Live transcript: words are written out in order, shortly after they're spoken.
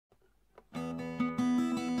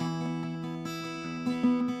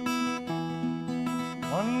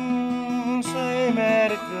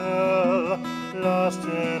met a girl lost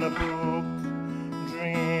in a book,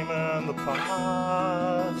 dreaming the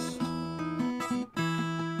past.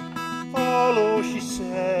 Follow, she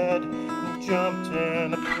said, and jumped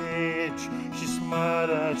in a page. She smiled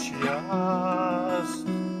and she asked.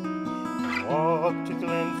 Walked to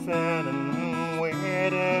Glenfinnan,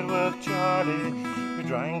 waited with Charlie. We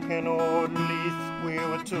drank an old Leith, we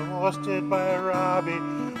were toasted by Robbie.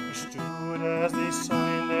 We stood as they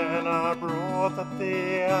signed in our broth at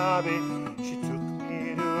the Abbey. She took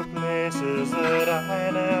me to places that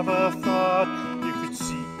I never thought you could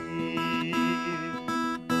see.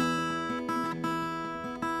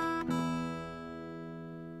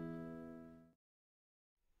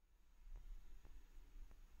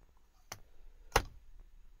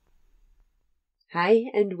 Hi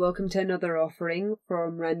and welcome to another offering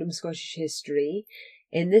from Random Scottish History.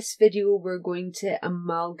 In this video we're going to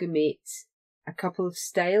amalgamate a couple of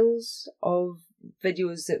styles of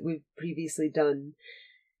videos that we've previously done.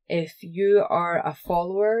 If you are a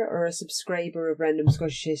follower or a subscriber of Random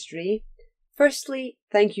Scottish History, firstly,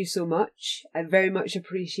 thank you so much. I very much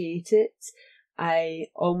appreciate it. I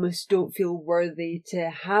almost don't feel worthy to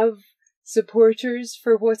have supporters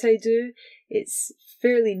for what I do. It's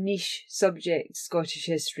fairly niche subject, Scottish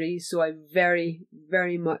history, so I very,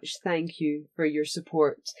 very much thank you for your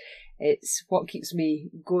support. It's what keeps me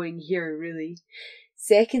going here, really.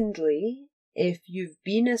 Secondly, if you've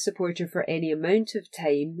been a supporter for any amount of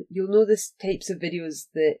time, you'll know the types of videos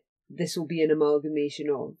that this will be an amalgamation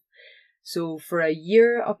of. So for a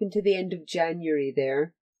year up until the end of January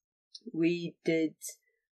there, we did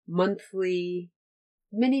monthly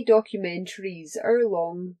mini documentaries,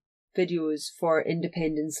 hour-long videos for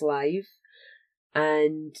Independence Live,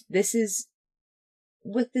 and this is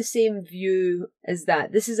with the same view as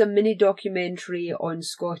that. This is a mini documentary on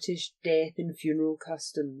Scottish death and funeral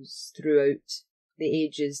customs throughout the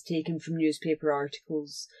ages, taken from newspaper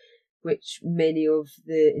articles, which many of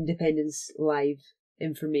the Independence Live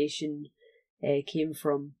information came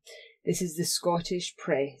from. This is the Scottish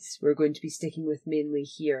press we're going to be sticking with mainly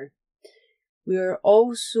here. We are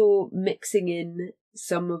also mixing in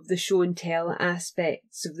some of the show and tell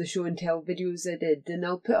aspects of the show and tell videos I did, and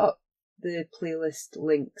I'll put up the playlist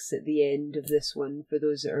links at the end of this one for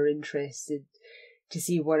those that are interested to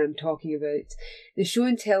see what I'm talking about. The show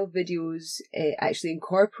and tell videos actually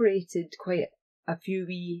incorporated quite a few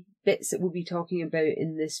wee bits that we'll be talking about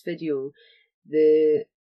in this video. The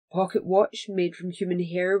pocket watch made from human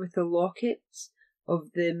hair with the lockets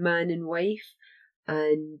of the man and wife,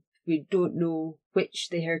 and we don't know which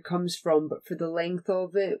the hair comes from, but for the length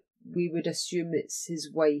of it, we would assume it's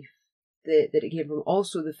his wife that it came from.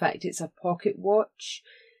 Also, the fact it's a pocket watch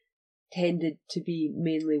tended to be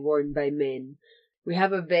mainly worn by men. We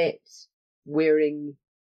have a vet wearing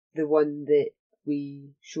the one that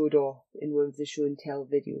we showed off in one of the show and tell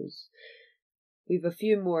videos. We've a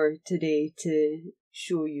few more today to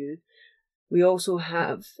show you. We also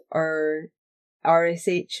have our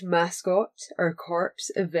RSH mascot, our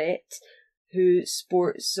corpse, Yvette, who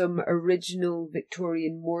sports some original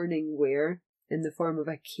Victorian mourning wear in the form of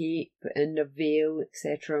a cape and a veil,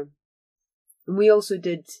 etc. And we also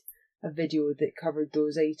did a video that covered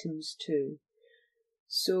those items too.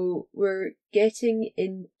 So we're getting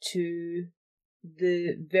into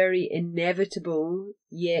the very inevitable,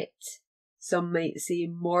 yet some might say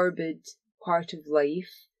morbid, part of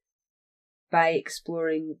life by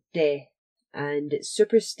exploring death and its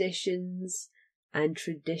superstitions and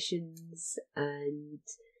traditions and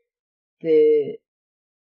the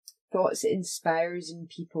thoughts it inspires in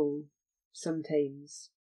people sometimes.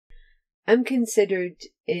 I'm considered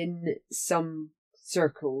in some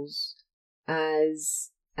circles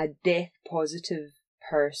as a death positive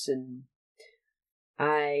person.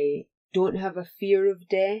 I don't have a fear of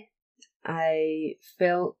death. I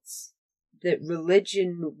felt that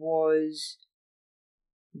religion was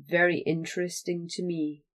very interesting to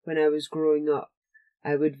me when I was growing up.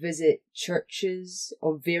 I would visit churches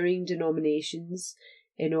of varying denominations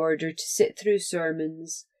in order to sit through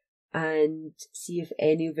sermons and see if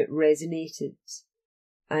any of it resonated.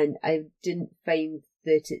 And I didn't find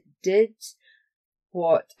that it did.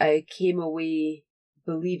 What I came away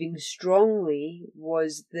believing strongly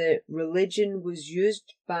was that religion was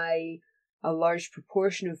used by a large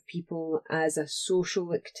proportion of people as a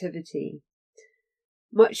social activity,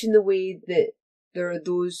 much in the way that there are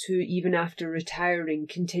those who, even after retiring,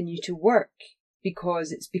 continue to work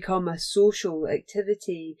because it's become a social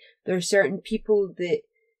activity. There are certain people that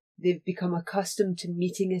they've become accustomed to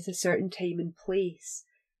meeting at a certain time and place,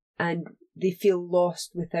 and they feel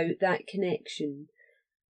lost without that connection.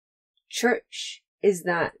 Church is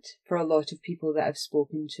that for a lot of people that I've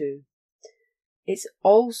spoken to. It's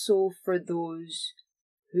also for those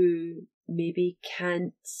who maybe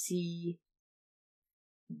can't see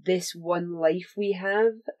this one life we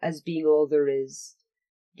have as being all there is.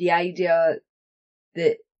 The idea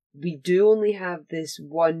that we do only have this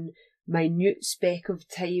one minute speck of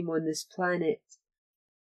time on this planet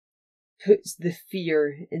puts the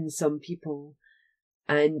fear in some people,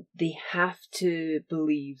 and they have to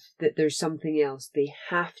believe that there's something else. They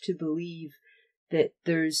have to believe that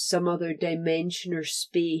there's some other dimension or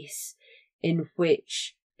space in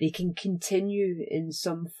which they can continue in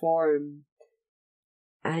some form.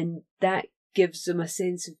 And that gives them a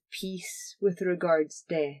sense of peace with regards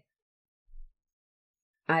to death.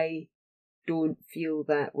 I don't feel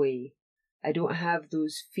that way. I don't have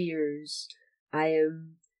those fears. I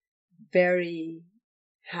am very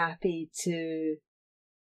happy to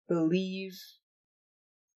believe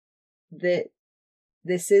that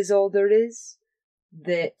this is all there is,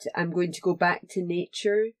 that I'm going to go back to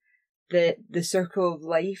nature, that the circle of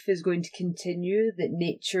life is going to continue, that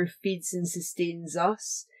nature feeds and sustains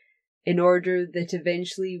us, in order that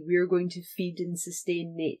eventually we're going to feed and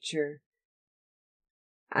sustain nature.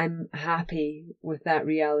 I'm happy with that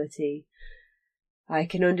reality. I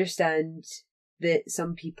can understand that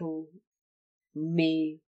some people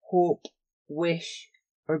may hope, wish,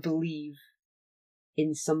 or believe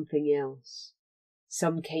in something else,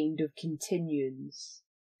 some kind of continuance.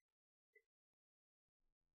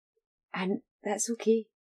 And that's okay.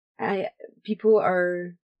 People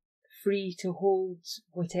are free to hold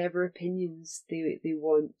whatever opinions they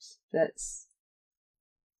want. That's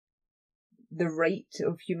the right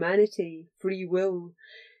of humanity, free will.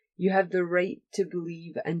 You have the right to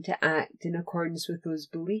believe and to act in accordance with those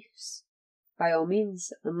beliefs, by all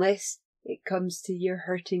means, unless it comes to your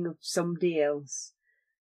hurting of somebody else.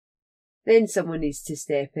 Then someone needs to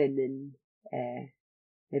step in and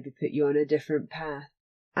maybe put you on a different path.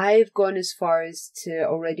 I've gone as far as to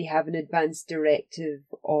already have an advanced directive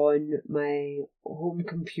on my home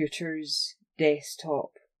computer's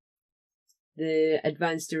desktop. The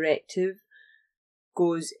advanced directive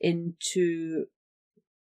goes into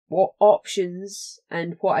what options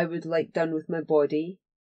and what I would like done with my body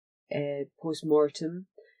post-mortem.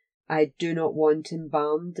 I do not want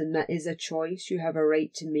embalmed, and that is a choice you have a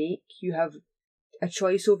right to make. You have a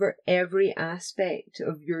choice over every aspect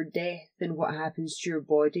of your death and what happens to your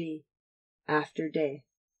body after death.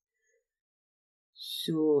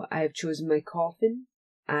 So I have chosen my coffin.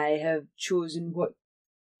 I have chosen what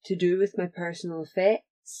to do with my personal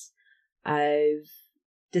effects. I've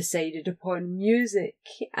decided upon music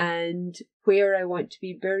and where I want to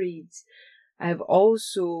be buried. I've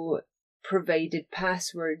also provided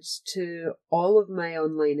passwords to all of my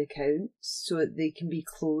online accounts so that they can be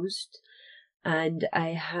closed. And I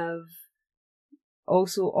have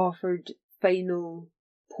also offered final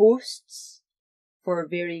posts for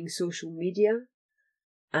varying social media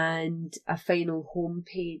and a final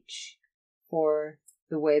homepage for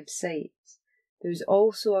the website. There's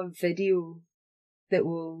also a video that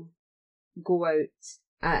will go out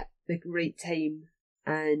at the right time,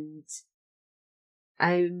 and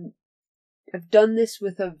I've done this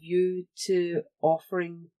with a view to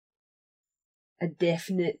offering a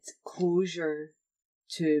definite closure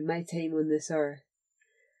to my time on this earth.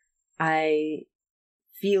 I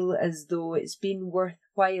feel as though it's been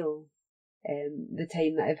worthwhile, the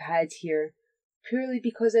time that I've had here, purely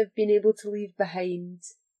because I've been able to leave behind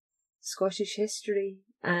Scottish history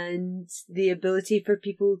and the ability for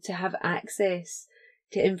people to have access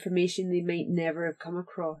to information they might never have come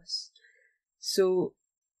across. So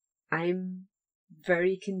I'm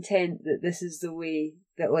very content that this is the way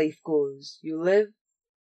that life goes. You live,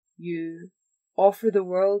 you offer the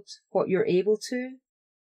world what you're able to,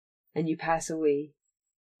 and you pass away.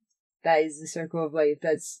 That is the circle of life.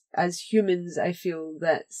 That's, as humans, I feel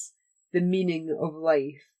that's the meaning of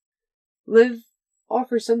life. Live,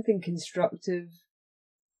 offer something constructive,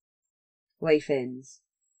 life ends.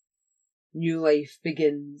 New life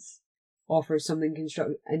begins. Offer something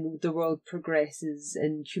constructive, and the world progresses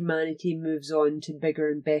and humanity moves on to bigger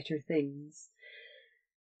and better things.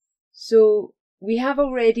 So we have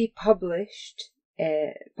already published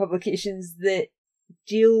publications that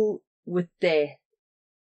deal with death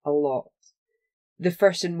a lot. The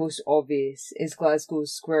first and most obvious is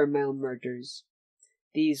Glasgow's Square Mile Murders.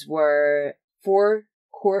 These were 4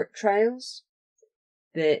 court trials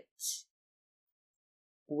that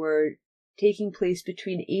were taking place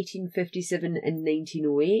between 1857 and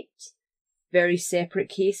 1908. Very separate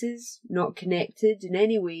cases, not connected in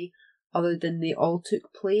any way other than they all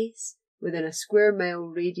took place within a square mile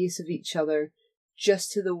radius of each other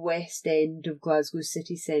just to the west end of Glasgow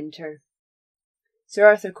city centre. Sir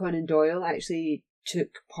Arthur Conan Doyle actually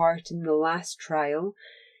took part in the last trial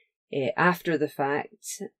after the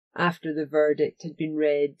fact, after the verdict had been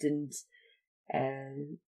read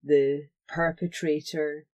and the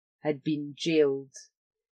perpetrator had been jailed.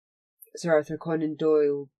 Sir Arthur Conan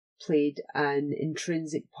Doyle played an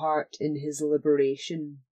intrinsic part in his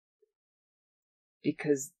liberation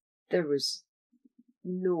because there was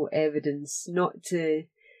no evidence, not to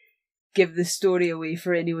give the story away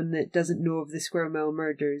for anyone that doesn't know of the Square Mile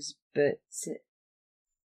murders, but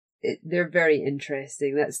they're very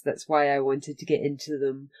interesting. That's why I wanted to get into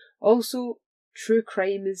them. Also, true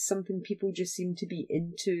crime is something people just seem to be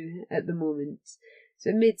into at the moment,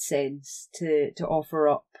 so it made sense to offer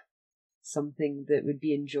up something that would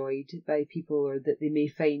be enjoyed by people or that they may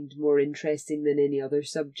find more interesting than any other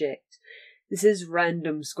subject. This is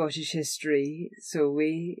random Scottish history, so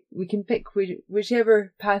we can pick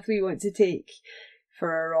whichever path we want to take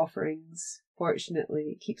for our offerings. Fortunately,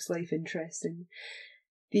 it keeps life interesting.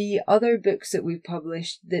 The other books that we've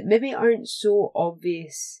published that maybe aren't so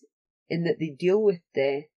obvious in that they deal with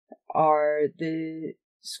death are the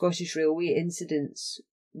Scottish Railway incidents.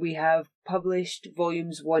 We have published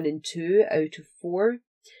volumes 1 and 2 out of 4,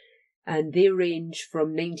 and they range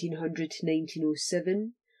from 1900 to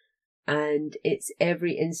 1907. And it's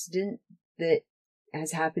every incident that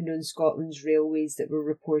has happened on Scotland's railways that were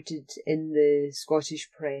reported in the Scottish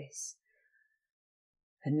press.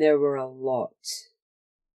 And there were a lot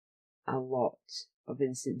of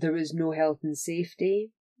incidents. There was no health and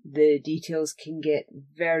safety. The details can get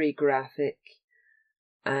very graphic,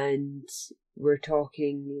 and we're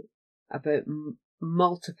talking about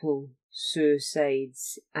multiple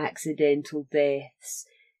suicides, accidental deaths,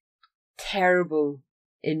 terrible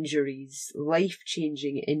injuries,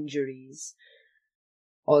 life-changing injuries,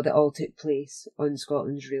 that all took place on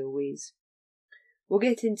Scotland's railways. We'll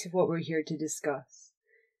get into what we're here to discuss.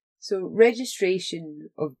 So, registration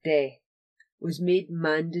of death was made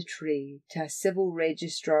mandatory to a civil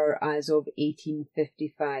registrar as of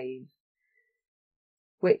 1855,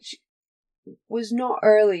 which was not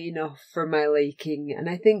early enough for my liking, and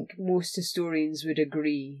I think most historians would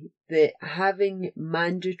agree that having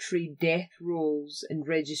mandatory death rolls and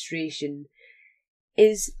registration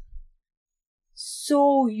is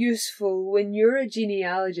so useful when you're a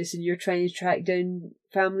genealogist and you're trying to track down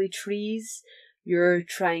family trees, you're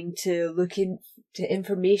trying to look into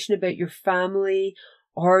information about your family,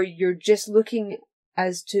 or you're just looking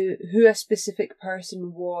as to who a specific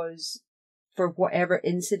person was for whatever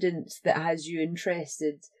incident that has you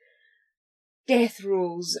interested. Death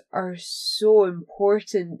rolls are so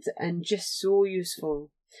important and just so useful.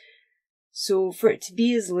 So for it to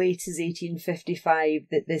be as late as 1855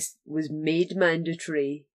 that this was made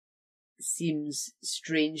mandatory seems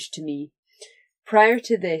strange to me. Prior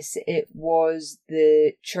to this, it was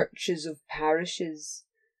the churches of parishes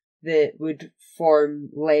that would form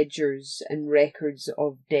ledgers and records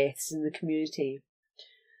of deaths in the community.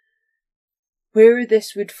 Where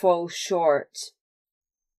this would fall short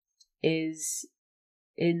is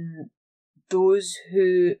in those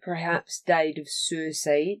who perhaps died of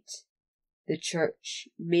suicide. The church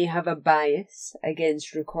may have a bias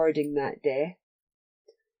against recording that death.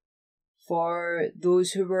 For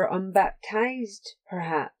those who were unbaptized,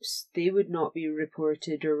 perhaps, they would not be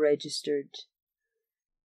reported or registered.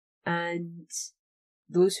 And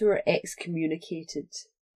those who are excommunicated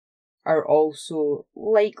are also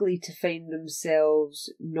likely to find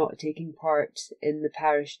themselves not taking part in the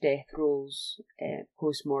parish death rolls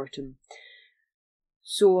post-mortem.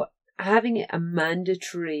 So having a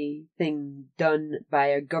mandatory thing done by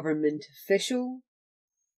a government official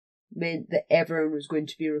meant that everyone was going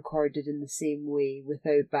to be recorded in the same way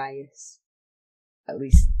without bias. At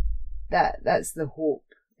least that's the hope,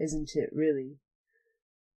 isn't it, really?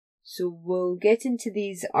 So we'll get into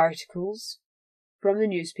these articles from the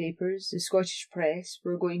newspapers, the Scottish press.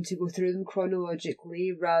 We're going to go through them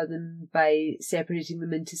chronologically rather than by separating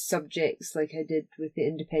them into subjects like I did with the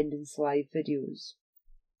Independence Live videos.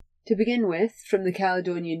 To begin with, from the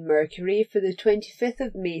Caledonian Mercury for the 25th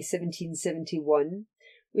of May 1771,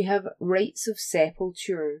 we have rites of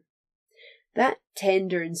sepulture. That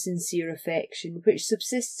tender and sincere affection which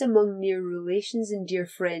subsists among near relations and dear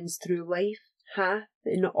friends through life hath,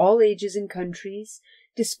 in all ages and countries,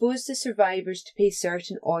 disposed the survivors to pay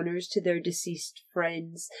certain honours to their deceased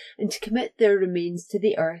friends, and to commit their remains to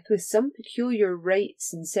the earth with some peculiar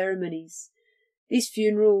rites and ceremonies. These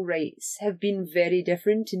funeral rites have been very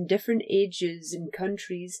different in different ages and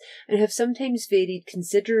countries, and have sometimes varied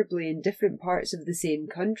considerably in different parts of the same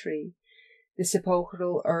country. The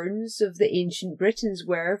sepulchral urns of the ancient Britons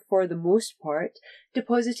were, for the most part,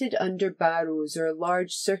 deposited under barrows or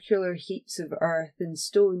large circular heaps of earth and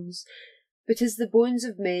stones, but as the bones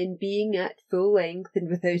of men, being at full length and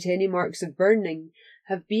without any marks of burning,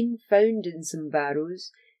 have been found in some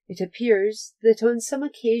barrows, it appears that on some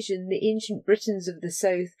occasion the ancient Britons of the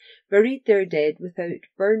south buried their dead without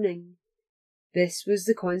burning. This was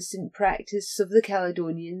the constant practice of the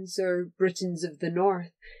Caledonians, or Britons of the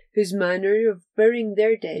north, whose manner of burying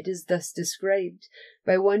their dead is thus described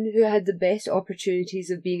by one who had the best opportunities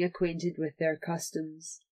of being acquainted with their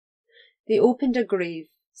customs. They opened a grave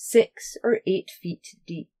 6 or 8 feet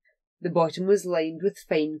deep. The bottom was lined with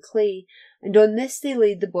fine clay, and on this they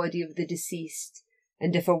laid the body of the deceased,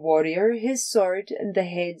 and if a warrior, his sword and the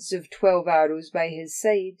heads of 12 arrows by his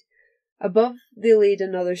side. Above they laid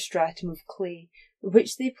another stratum of clay, on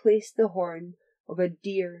which they placed the horn of a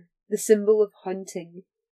deer, the symbol of hunting.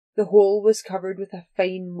 The whole was covered with a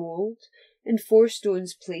fine mould, and 4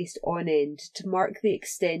 stones placed on end to mark the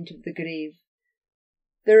extent of the grave.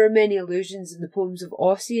 There are many allusions in the poems of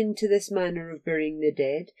Ossian to this manner of burying the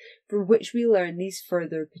dead, from which we learn these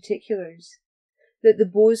further particulars: that the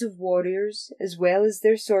bows of warriors, as well as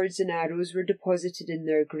their swords and arrows, were deposited in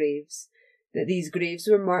their graves, that these graves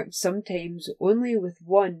were marked sometimes only with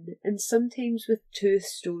 1 and sometimes with 2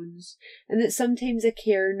 stones, and that sometimes a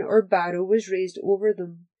cairn or barrow was raised over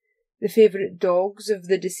them. The favourite dogs of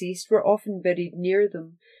the deceased were often buried near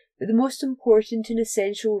them, but the most important and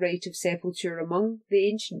essential rite of sepulture among the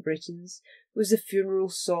ancient Britons was the funeral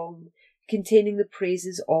song, containing the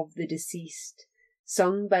praises of the deceased,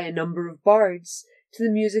 sung by a number of bards, to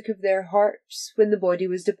the music of their harps when the body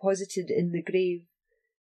was deposited in the grave.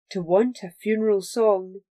 To want a funeral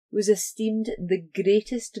song was esteemed the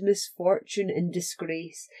greatest misfortune and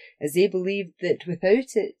disgrace, as they believed that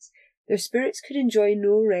without it their spirits could enjoy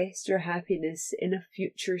no rest or happiness in a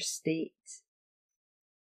future state.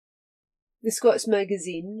 The Scots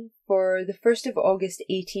Magazine for the 1st of August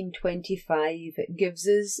 1825 gives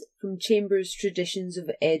us from Chambers' Traditions of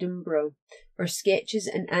Edinburgh, or Sketches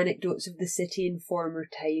and Anecdotes of the City in Former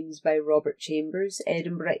Times by Robert Chambers,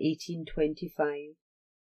 Edinburgh 1825.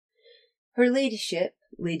 Her ladyship,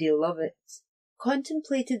 Lady Lovett,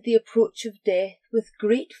 contemplated the approach of death with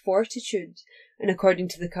great fortitude, and according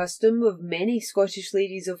to the custom of many Scottish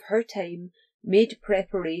ladies of her time, made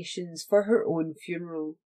preparations for her own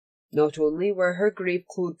funeral. Not only were her grave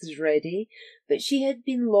clothes ready, but she had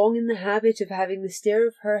been long in the habit of having the stair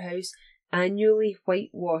of her house annually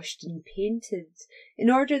whitewashed and painted, in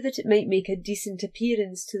order that it might make a decent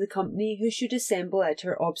appearance to the company who should assemble at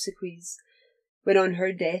her obsequies. When on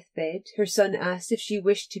her deathbed her son asked if she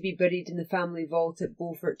wished to be buried in the family vault at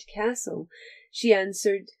Beaufort Castle, she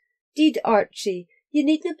answered, "'Deed, Archie, ye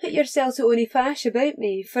needna put yoursel to ony fash about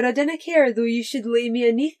me, for I dinna care though you should lay me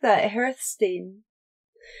aneath that hearthstane."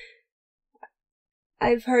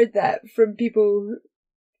 I've heard that from people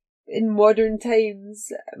in modern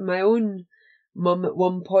times. My own mum at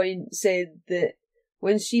one point said that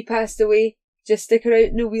when she passed away, just stick her out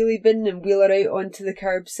in a wheelie bin and wheel her out onto the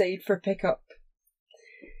curbside for pickup.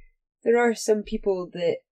 There are some people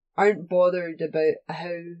that aren't bothered about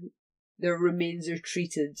how their remains are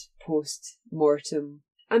treated post-mortem.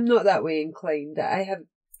 I'm not that way inclined. I have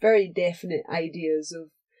very definite ideas of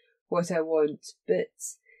what I want, but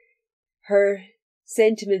her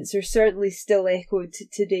sentiments are certainly still echoed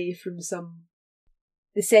today from some.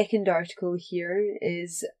 The second article here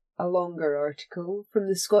is a longer article from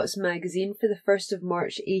the Scots Magazine for the 1st of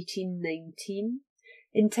March 1819,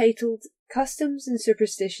 entitled Customs and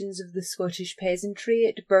Superstitions of the Scottish Peasantry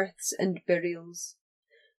at Births and Burials.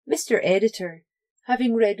 Mr. Editor,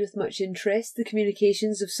 having read with much interest the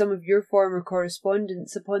communications of some of your former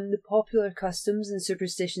correspondents upon the popular customs and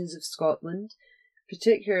superstitions of Scotland,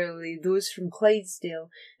 particularly those from Clydesdale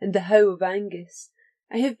and the How of Angus,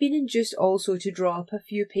 I have been induced also to draw up a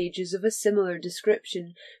few pages of a similar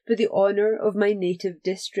description for the honour of my native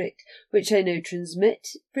district, which I now transmit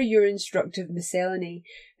for your instructive miscellany,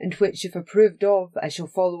 and which, if approved of, I shall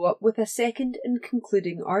follow up with a second and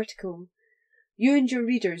concluding article. You and your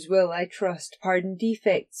readers will, I trust, pardon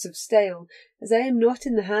defects of style, as I am not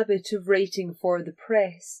in the habit of writing for the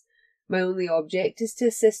press. My only object is to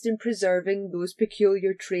assist in preserving those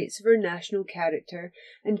peculiar traits of our national character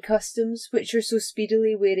and customs which are so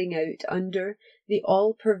speedily wearing out under the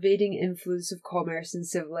all-pervading influence of commerce and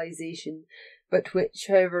civilization, but which,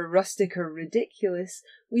 however rustic or ridiculous,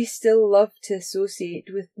 we still love to associate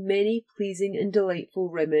with many pleasing and delightful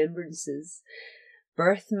remembrances.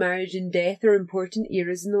 Birth, marriage, and death are important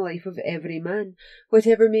eras in the life of every man,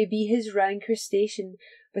 whatever may be his rank or station,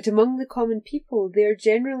 but among the common people they are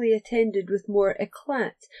generally attended with more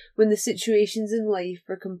éclat when the situations in life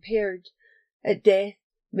are compared. At death,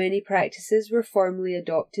 many practices were formally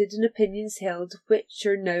adopted and opinions held which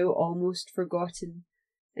are now almost forgotten.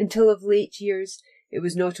 Until of late years, it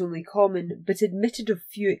was not only common, but admitted of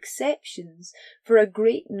few exceptions, for a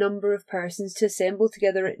great number of persons to assemble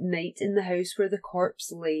together at night in the house where the corpse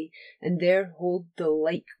lay, and there hold the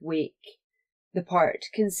like wake. The part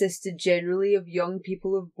consisted generally of young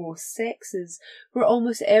people of both sexes, where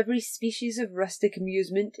almost every species of rustic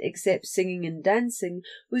amusement, except singing and dancing,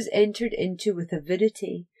 was entered into with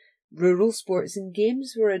avidity. Rural sports and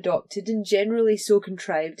games were adopted, and generally so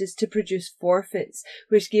contrived as to produce forfeits,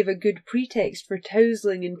 which gave a good pretext for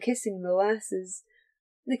tousling and kissing the lasses.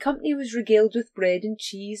 The company was regaled with bread and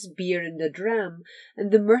cheese, beer and a dram,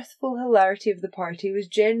 and the mirthful hilarity of the party was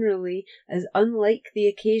generally as unlike the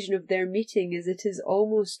occasion of their meeting as it is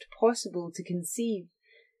almost possible to conceive.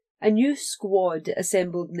 A new squad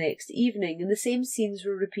assembled next evening, and the same scenes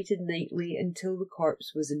were repeated nightly until the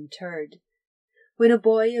corpse was interred. When a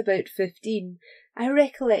boy about 15, I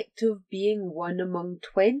recollect of being one among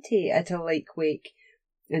 20 at a like wake,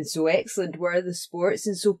 and so excellent were the sports,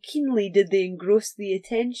 and so keenly did they engross the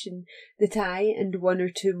attention, that I and one or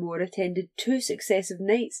two more attended 2 successive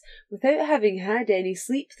nights without having had any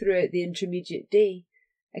sleep throughout the intermediate day.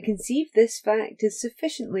 I conceive this fact is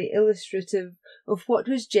sufficiently illustrative of what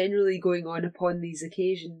was generally going on upon these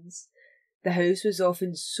occasions. The house was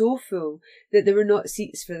often so full that there were not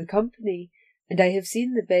seats for the company, and I have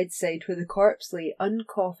seen the bedside where the corpse lay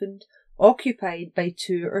uncoffined, occupied by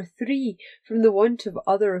 2 or 3 from the want of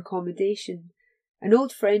other accommodation. An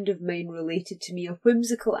old friend of mine related to me a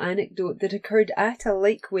whimsical anecdote that occurred at a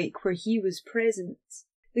like wake where he was present.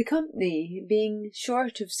 The company being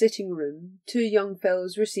short of sitting room, 2 young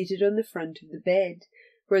fellows were seated on the front of the bed,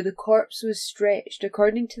 where the corpse was stretched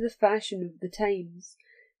according to the fashion of the times.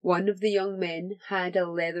 One of the young men had a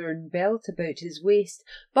leathern belt about his waist,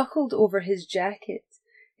 buckled over his jacket.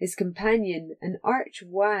 His companion, an arch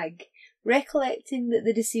wag, recollecting that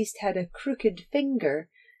the deceased had a crooked finger,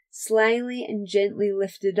 slyly and gently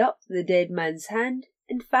lifted up the dead man's hand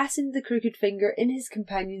and fastened the crooked finger in his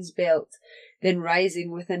companion's belt. Then rising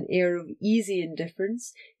with an air of easy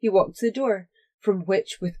indifference, he walked to the door, from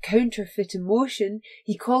which, with counterfeit emotion,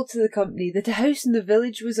 he called to the company that a house in the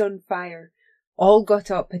village was on fire. All got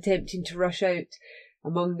up, attempting to rush out.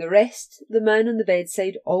 Among the rest, the man on the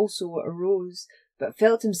bedside also arose, but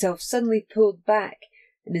felt himself suddenly pulled back,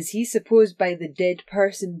 and as he supposed by the dead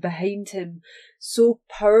person behind him, so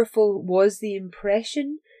powerful was the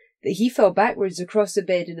impression that he fell backwards across the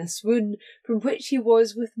bed in a swoon, from which he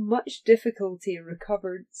was with much difficulty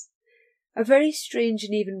recovered. A very strange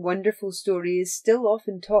and even wonderful story is still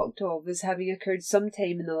often talked of as having occurred some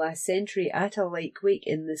time in the last century at a like wake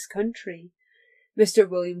in this country. Mr.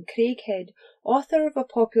 William Craighead, author of a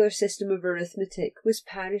popular system of arithmetic, was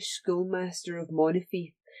parish schoolmaster of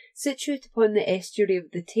Monifieth, situate upon the estuary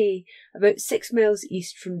of the Tay, about 6 miles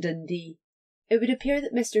east from Dundee. It would appear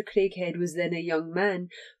that Mr. Craighead was then a young man,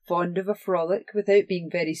 fond of a frolic, without being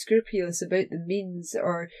very scrupulous about the means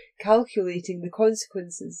or calculating the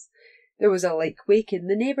consequences. There was a like wake in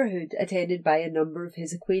the neighbourhood, attended by a number of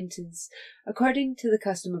his acquaintance, according to the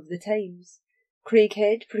custom of the times.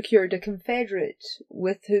 Craighead procured a confederate,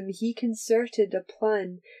 with whom he concerted a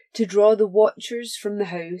plan to draw the watchers from the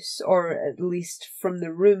house, or at least from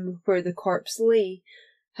the room where the corpse lay.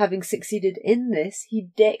 Having succeeded in this, he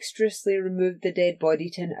dexterously removed the dead body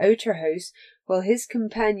to an outer house, while his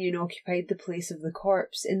companion occupied the place of the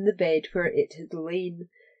corpse in the bed where it had lain.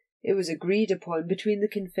 It was agreed upon between the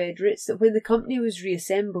confederates that when the company was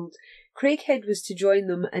reassembled, Craighead was to join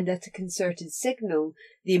them, and at a concerted signal,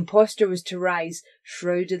 the impostor was to rise,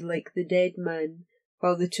 shrouded like the dead man,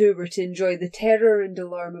 while the 2 were to enjoy the terror and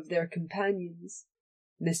alarm of their companions.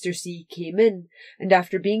 Mr. C. came in, and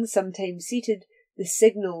after being some time seated, the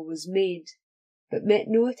signal was made, but met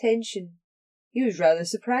no attention. He was rather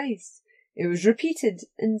surprised. It was repeated,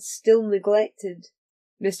 and still neglected.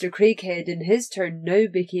 Mr. Craighead in his turn now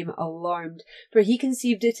became alarmed, for he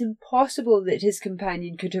conceived it impossible that his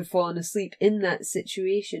companion could have fallen asleep in that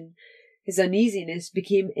situation. His uneasiness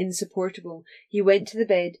became insupportable. He went to the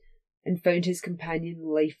bed, and found his companion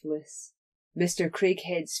lifeless. Mr.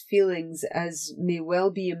 Craighead's feelings, as may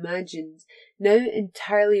well be imagined, now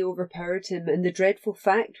entirely overpowered him, and the dreadful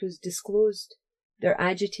fact was disclosed. Their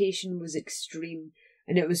agitation was extreme,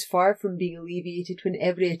 and it was far from being alleviated when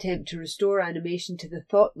every attempt to restore animation to the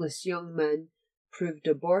thoughtless young man proved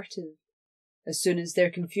abortive. As soon as their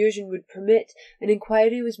confusion would permit, an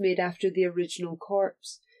inquiry was made after the original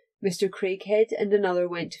corpse. Mr. Craighead and another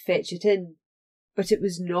went to fetch it in. but it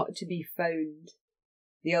was not to be found.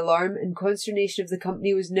 The alarm and consternation of the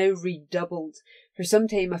company was now redoubled. For some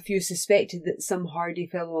time a few suspected that some hardy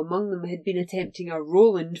fellow among them had been attempting a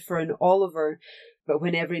Roland for an Oliver, but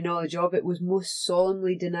when every knowledge of it was most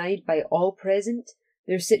solemnly denied by all present,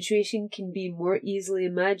 their situation can be more easily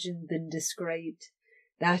imagined than described.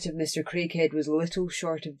 That of Mr. Craighead was little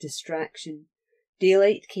short of distraction.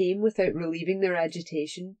 Daylight came without relieving their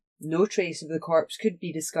agitation. No trace of the corpse could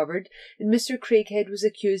be discovered, and Mr. Craighead was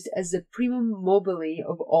accused as the primum mobile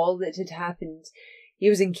of all that had happened. He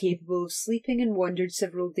was incapable of sleeping and wandered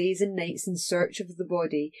several days and nights in search of the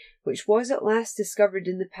body, which was at last discovered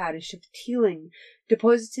in the parish of Teeling,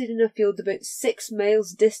 deposited in a field about 6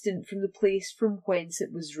 miles distant from the place from whence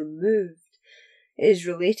it was removed. It is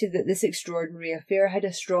related that this extraordinary affair had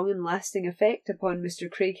a strong and lasting effect upon Mr.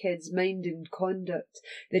 Craighead's mind and conduct,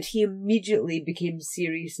 that he immediately became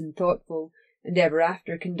serious and thoughtful, and ever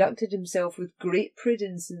after conducted himself with great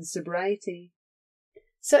prudence and sobriety.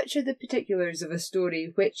 Such are the particulars of a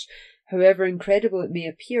story which, however incredible it may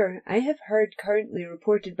appear, I have heard currently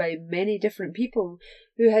reported by many different people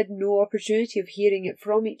who had no opportunity of hearing it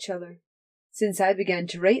from each other. Since I began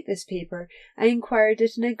to write this paper, I inquired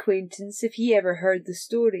at an acquaintance if he ever heard the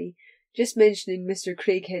story, just mentioning Mr.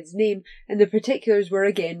 Craighead's name, and the particulars were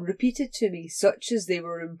again repeated to me, such as they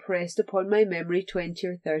were impressed upon my memory 20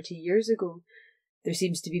 or 30 years ago. There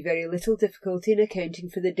seems to be very little difficulty in accounting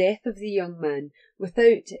for the death of the young man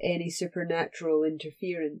without any supernatural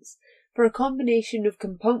interference, for a combination of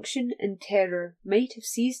compunction and terror might have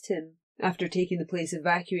seized him, after taking the place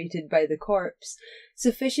evacuated by the corpse,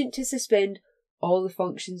 sufficient to suspend all the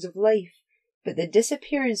functions of life, but the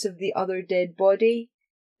disappearance of the other dead body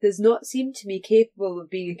does not seem to me capable of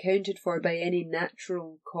being accounted for by any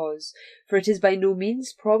natural cause, for it is by no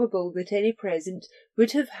means probable that any present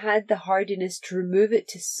would have had the hardiness to remove it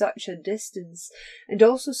to such a distance, and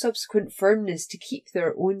also subsequent firmness to keep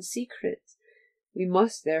their own secret. We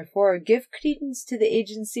must, therefore, give credence to the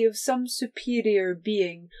agency of some superior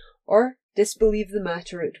being, or disbelieve the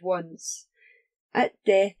matter at once. At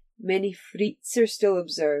death, many freaks are still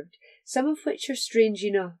observed, some of which are strange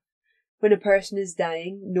enough. When a person is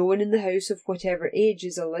dying, no one in the house of whatever age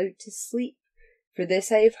is allowed to sleep. For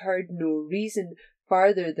this I have heard no reason,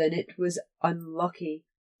 farther than it was unlucky.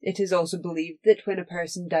 It is also believed that when a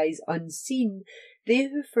person dies unseen, they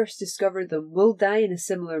who first discover them will die in a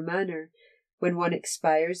similar manner. When one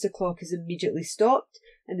expires, the clock is immediately stopped,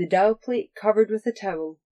 and the dial plate covered with a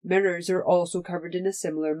towel. Mirrors are also covered in a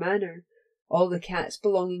similar manner. All the cats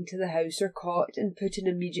belonging to the house are caught and put in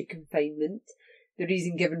immediate confinement. The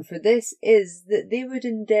reason given for this is that they would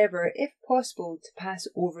endeavour, if possible, to pass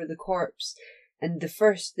over the corpse, and the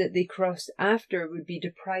first that they crossed after would be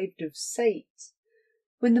deprived of sight.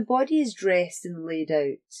 When the body is dressed and laid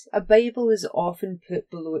out, a Bible is often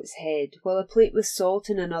put below its head, while a plate with salt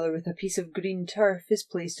and another with a piece of green turf is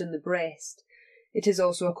placed on the breast. It is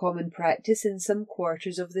also a common practice in some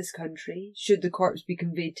quarters of this country, should the corpse be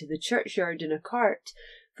conveyed to the churchyard in a cart,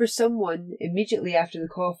 for some one, immediately after the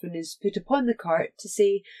coffin is put upon the cart, to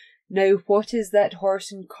say, "Now what is that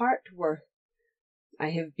horse and cart worth?" I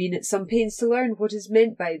have been at some pains to learn what is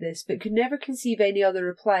meant by this, but could never conceive any other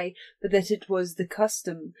reply but that it was the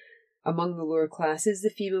custom. Among the lower classes, the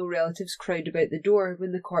female relatives crowd about the door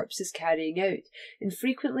when the corpse is carrying out, and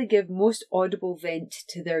frequently give most audible vent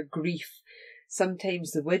to their grief.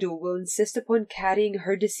 Sometimes the widow will insist upon carrying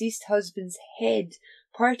her deceased husband's head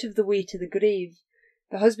part of the way to the grave.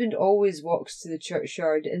 The husband always walks to the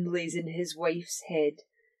churchyard and lays in his wife's head.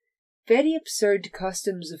 Very absurd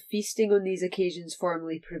customs of feasting on these occasions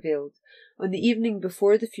formerly prevailed. On the evening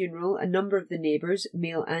before the funeral, a number of the neighbours,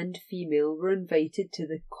 male and female, were invited to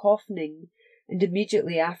the coffining, and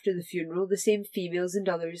immediately after the funeral the same females and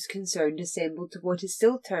others concerned assembled to what is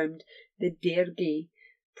still termed the dergie,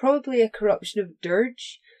 probably a corruption of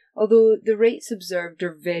dirge, although the rites observed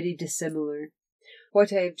are very dissimilar.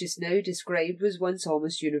 What I have just now described was once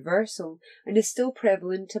almost universal, and is still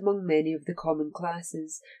prevalent among many of the common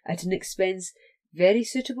classes, at an expense very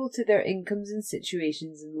suitable to their incomes and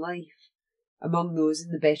situations in life. Among those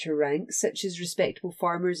in the better ranks, such as respectable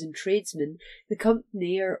farmers and tradesmen, the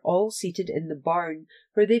company are all seated in the barn,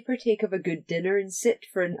 where they partake of a good dinner and sit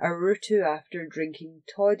for an hour or two after, drinking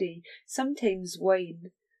toddy, sometimes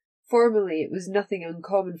wine. Formerly it was nothing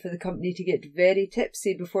uncommon for the company to get very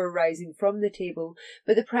tipsy before rising from the table,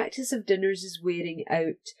 but the practice of dinners is wearing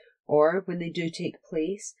out, or, when they do take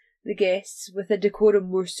place, the guests, with a decorum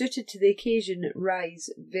more suited to the occasion, rise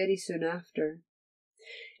very soon after.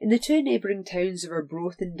 In the two neighbouring towns of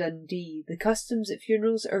Arbroath and Dundee, the customs at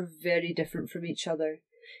funerals are very different from each other.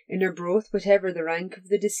 In Arbroath, whatever the rank of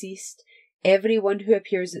the deceased, Everyone who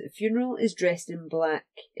appears at the funeral is dressed in black,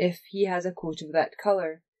 if he has a coat of that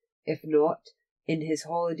colour, if not, in his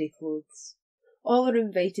holiday clothes. All are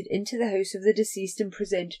invited into the house of the deceased and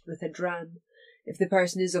presented with a dram. If the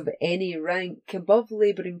person is of any rank above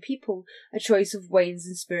labouring people, a choice of wines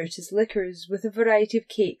and spirituous liquors, with a variety of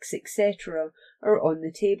cakes, etc., are on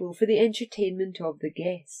the table for the entertainment of the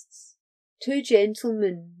guests. 2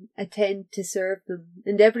 gentlemen attend to serve them,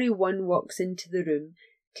 and every one walks into the room,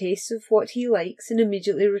 tastes of what he likes, and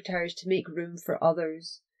immediately retires to make room for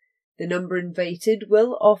others. The number invited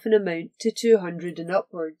will often amount to 200 and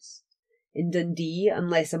upwards. In Dundee,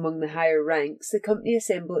 unless among the higher ranks, the company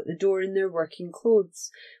assemble at the door in their working clothes,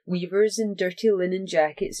 weavers in dirty linen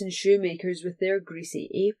jackets and shoemakers with their greasy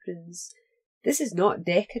aprons. This is not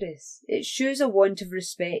decorous. It shews a want of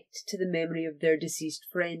respect to the memory of their deceased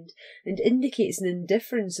friend, and indicates an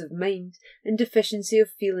indifference of mind and deficiency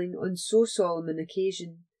of feeling on so solemn an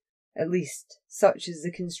occasion. At least, such is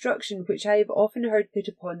the construction which I have often heard put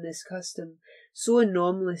upon this custom, so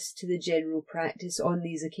anomalous to the general practice on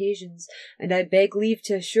these occasions, and I beg leave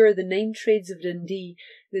to assure the 9 trades of Dundee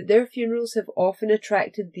that their funerals have often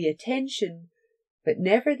attracted the attention, but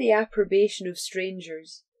never the approbation of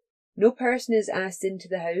strangers. No person is asked into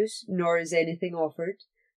the house, nor is anything offered.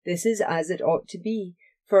 This is as it ought to be,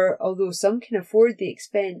 for although some can afford the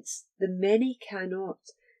expense, the many cannot,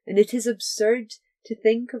 and it is absurd to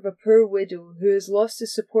think of a poor widow who has lost the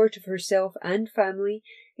support of herself and family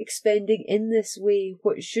expending in this way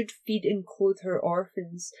what should feed and clothe her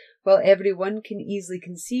orphans, while every one can easily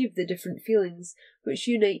conceive the different feelings which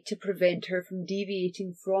unite to prevent her from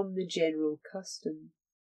deviating from the general custom.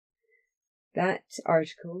 That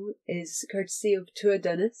article is courtesy of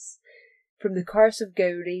Tuadunnus, from the Carse of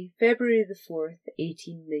Gowrie, February the 4th,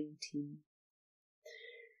 1819.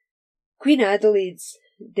 Queen Adelaide's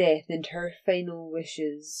death and her final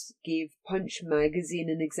wishes gave Punch magazine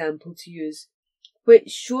an example to use,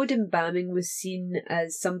 which showed embalming was seen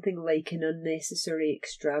as something like an unnecessary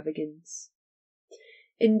extravagance.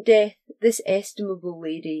 In death, this estimable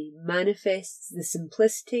lady manifests the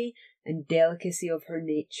simplicity and delicacy of her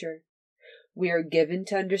nature. We are given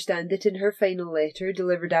to understand that in her final letter,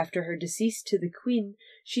 delivered after her decease to the Queen,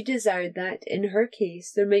 she desired that, in her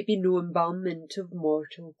case, there might be no embalmment of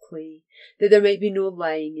mortal clay, that there might be no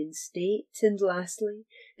lying in state, and lastly,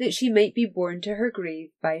 that she might be borne to her grave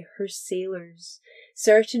by her sailors,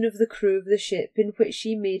 certain of the crew of the ship in which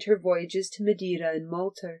she made her voyages to Madeira and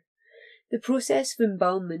Malta. The process of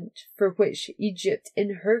embalmment, for which Egypt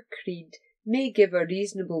in her creed may give a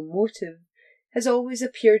reasonable motive, has always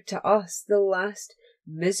appeared to us the last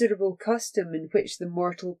miserable custom in which the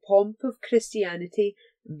mortal pomp of Christianity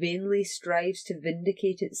vainly strives to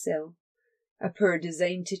vindicate itself, a poor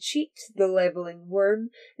design to cheat the levelling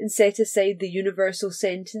worm and set aside the universal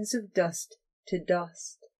sentence of dust to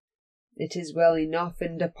dust. It is well enough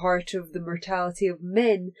and a part of the mortality of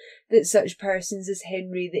men that such persons as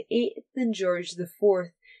Henry VIII and George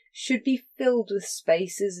IV should be filled with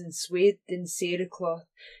spices and swathed in cerecloth,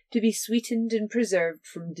 to be sweetened and preserved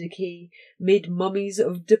from decay, made mummies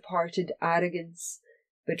of departed arrogance.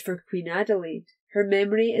 But for Queen Adelaide, her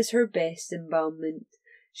memory is her best embalmment.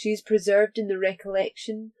 She is preserved in the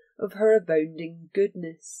recollection of her abounding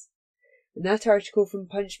goodness. And that article from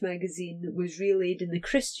Punch magazine was relayed in the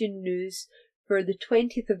Christian News for the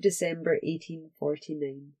 20th of December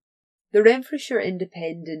 1849. The Renfrewshire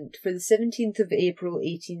Independent for the 17th of April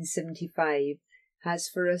 1875 has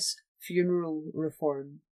for us funeral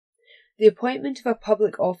reform. The appointment of a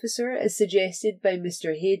public officer, as suggested by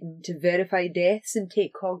Mr. Haydon, to verify deaths and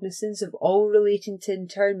take cognizance of all relating to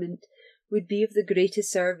interment, would be of the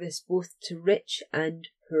greatest service both to rich and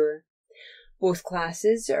poor. Both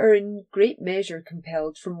classes are in great measure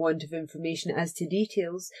compelled, from want of information as to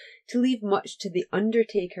details, to leave much to the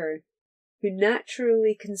undertaker, who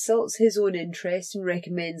naturally consults his own interest and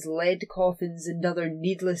recommends lead coffins and other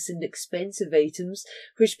needless and expensive items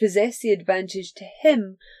which possess the advantage to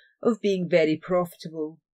him of being very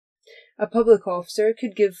profitable. A public officer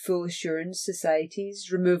could give full assurance societies,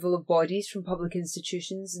 removal of bodies from public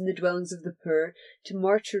institutions and the dwellings of the poor to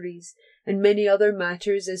mortuaries, and many other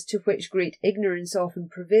matters as to which great ignorance often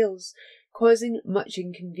prevails, causing much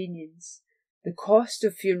inconvenience. The cost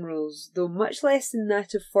of funerals, though much less than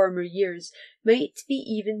that of former years, might be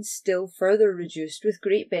even still further reduced with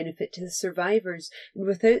great benefit to the survivors, and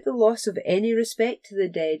without the loss of any respect to the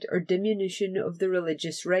dead or diminution of the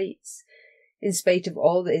religious rites. In spite of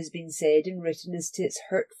all that has been said and written as to its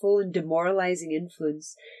hurtful and demoralizing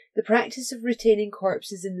influence, the practice of retaining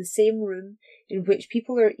corpses in the same room in which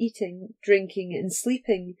people are eating, drinking, and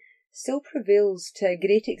sleeping still prevails to a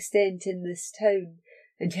great extent in this town,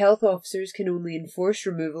 and health officers can only enforce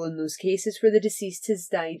removal in those cases where the deceased has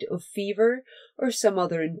died of fever or some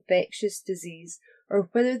other infectious disease, or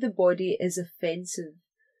whether the body is offensive.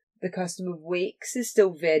 The custom of wakes is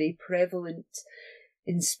still very prevalent,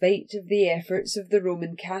 in spite of the efforts of the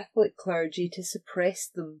Roman Catholic clergy to suppress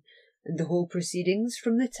them, and the whole proceedings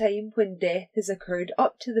from the time when death has occurred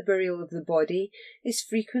up to the burial of the body is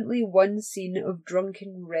frequently one scene of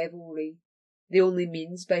drunken revelry. The only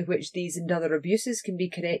means by which these and other abuses can be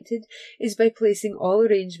corrected is by placing all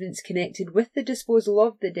arrangements connected with the disposal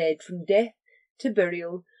of the dead from death to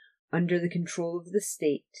burial under the control of the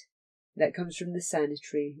state. That comes from the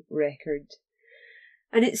sanitary record.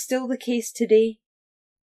 And it's still the case today,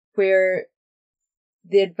 where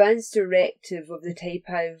the advance directive of the type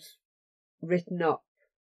I've written up,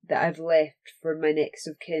 that I've left for my next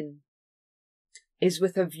of kin, is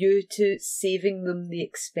with a view to saving them the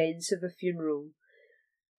expense of a funeral.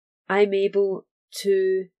 I'm able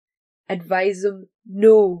to advise them,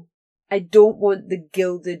 no, I don't want the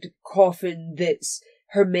gilded coffin that's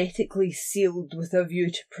hermetically sealed with a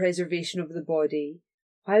view to preservation of the body.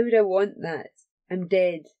 Why would I want that? I'm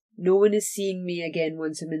dead. No one is seeing me again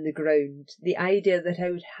once I'm in the ground. The idea that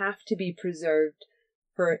I would have to be preserved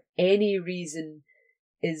for any reason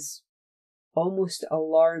is almost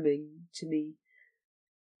alarming to me.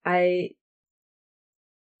 I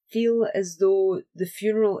feel as though the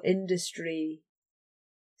funeral industry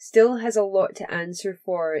still has a lot to answer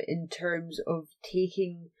for in terms of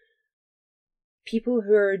taking people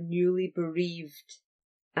who are newly bereaved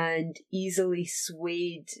and easily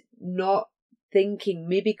swayed, not thinking,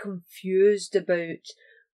 maybe confused about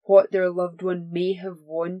what their loved one may have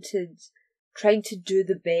wanted, trying to do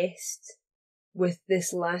the best with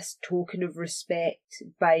this last token of respect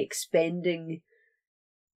by expending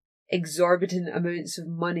exorbitant amounts of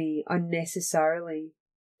money unnecessarily.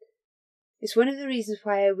 It's one of the reasons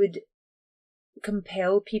why I would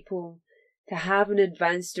compel people to have an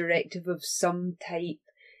advance directive of some type.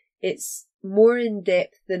 It's more in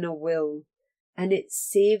depth than a will, and it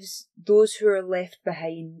saves those who are left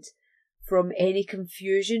behind from any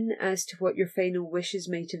confusion as to what your final wishes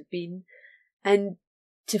might have been, and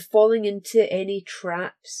to falling into any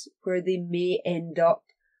traps where they may end up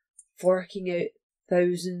forking out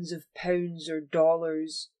thousands of pounds or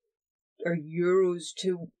dollars or euros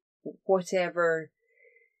to whatever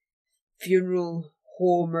funeral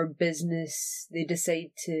home or business they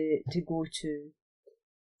decide to go to.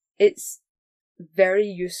 It's very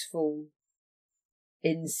useful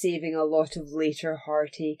in saving a lot of later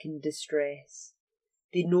heartache and distress.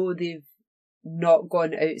 They know they've not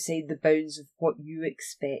gone outside the bounds of what you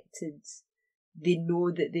expected. They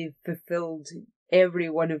know that they've fulfilled every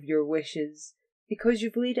one of your wishes because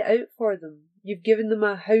you've laid it out for them. You've given them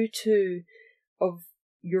a how-to of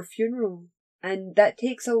your funeral, and that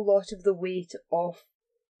takes a lot of the weight off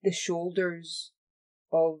the shoulders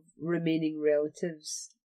of remaining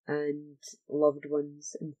relatives and loved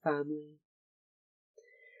ones and family.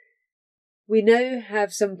 We now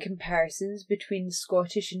have some comparisons between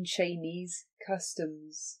Scottish and Chinese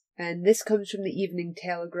customs, and this comes from the Evening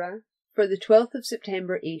Telegraph for the 12th of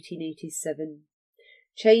September 1887.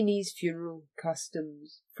 Chinese funeral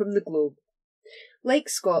customs from the Globe. Like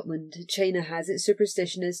Scotland, China has its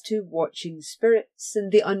superstition as to watching spirits,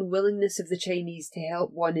 and the unwillingness of the Chinese to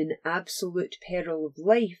help one in absolute peril of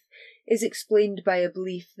life is explained by a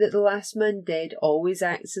belief that the last man dead always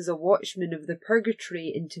acts as a watchman of the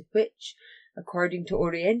purgatory into which, according to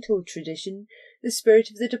Oriental tradition, the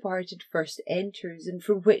spirit of the departed first enters, and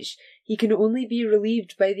from which he can only be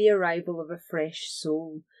relieved by the arrival of a fresh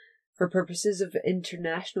soul. For purposes of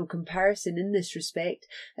international comparison in this respect,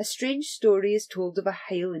 a strange story is told of a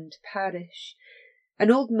Highland parish. An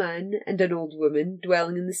old man and an old woman,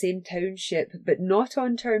 dwelling in the same township, but not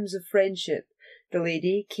on terms of friendship, the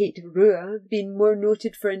lady, Kate Rua, being more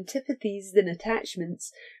noted for antipathies than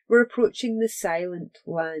attachments, were approaching the silent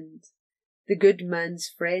land. The good man's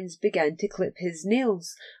friends began to clip his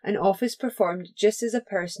nails, an office performed just as a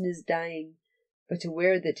person is dying. But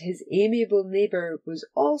aware that his amiable neighbour was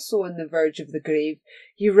also on the verge of the grave,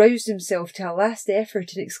 he roused himself to a last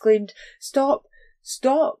effort and exclaimed, "Stop!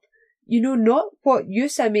 Stop! You know not what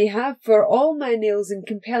use I may have for all my nails in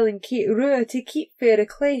compelling Kate Rua to keep fair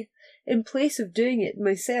Aclaith, in place of doing it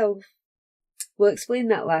myself." We'll explain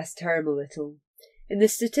that last term a little. In the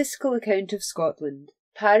statistical account of Scotland,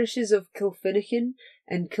 parishes of Kilfinachan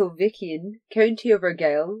and Kilvickeon, county of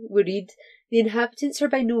Argyll, we read, "The inhabitants are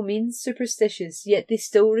by no means superstitious, yet they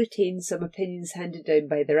still retain some opinions handed down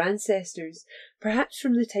by their ancestors, perhaps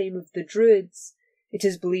from the time of the Druids. It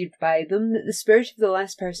is believed by them that the spirit of the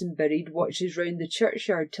last person buried watches round the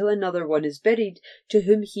churchyard till another one is buried, to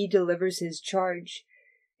whom he delivers his charge.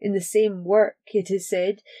 In the same work, it is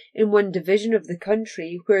said, in one division of the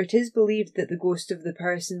country, where it is believed that the ghost of the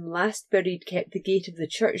person last buried kept the gate of the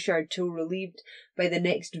churchyard till relieved by the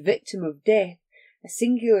next victim of death, a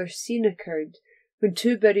singular scene occurred, when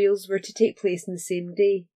two burials were to take place on the same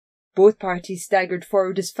day. Both parties staggered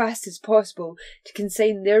forward as fast as possible to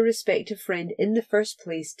consign their respective friend in the first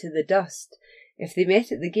place to the dust. If they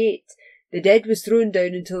met at the gate, the dead was thrown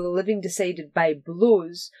down until the living decided by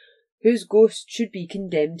blows whose ghost should be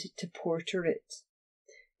condemned to porter it.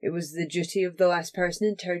 It was the duty of the last person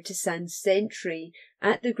interred to stand sentry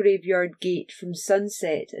at the graveyard gate from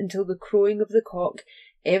sunset until the crowing of the cock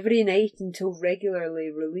every night until regularly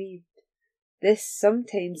relieved. This,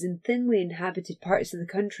 sometimes in thinly inhabited parts of the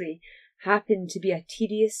country, happened to be a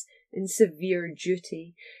tedious and severe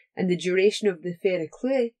duty, and the duration of the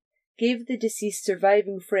Fericlue gave the deceased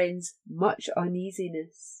surviving friends much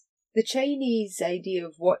uneasiness. The Chinese idea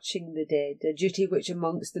of watching the dead, a duty which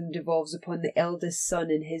amongst them devolves upon the eldest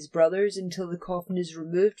son and his brothers until the coffin is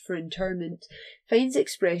removed for interment, finds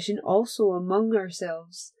expression also among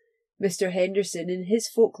ourselves. Mr. Henderson, in his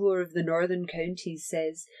Folklore of the Northern Counties,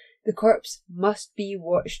 says, "The corpse must be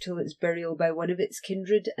watched till its burial by one of its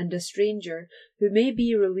kindred and a stranger, who may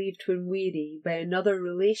be relieved when weary by another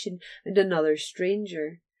relation and another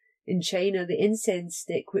stranger." In China, the incense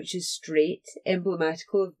stick, which is straight,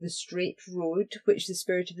 emblematical of the straight road which the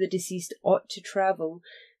spirit of the deceased ought to travel,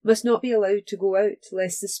 must not be allowed to go out,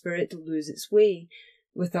 lest the spirit lose its way.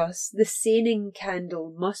 With us, the saining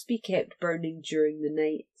candle must be kept burning during the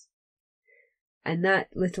night. And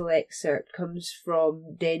that little excerpt comes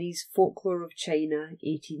from Denny's Folklore of China,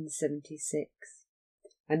 1876.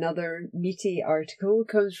 Another meaty article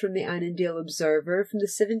comes from the Annandale Observer from the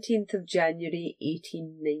 17th of January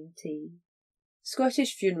 1890.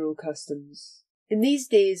 Scottish Funeral Customs. In these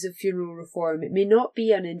days of funeral reform, it may not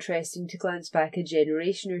be uninteresting to glance back a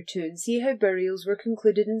generation or two and see how burials were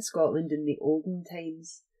concluded in Scotland in the olden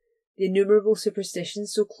times. The innumerable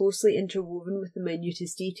superstitions so closely interwoven with the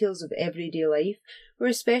minutest details of everyday life were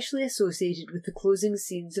especially associated with the closing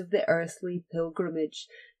scenes of the earthly pilgrimage,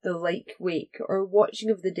 the like wake or watching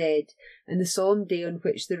of the dead, and the solemn day on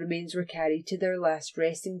which the remains were carried to their last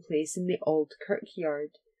resting place in the Auld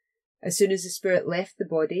Kirkyard. As soon as the spirit left the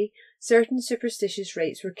body, certain superstitious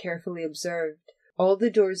rites were carefully observed. All the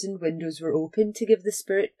doors and windows were opened to give the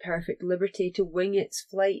spirit perfect liberty to wing its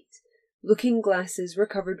flight. Looking glasses were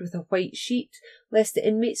covered with a white sheet, lest the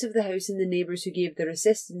inmates of the house and the neighbours who gave their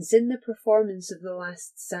assistance in the performance of the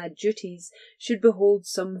last sad duties should behold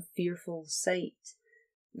some fearful sight.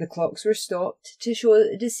 The clocks were stopped to show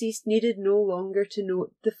that the deceased needed no longer to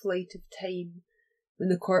note the flight of time. When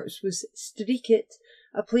the corpse was streakit,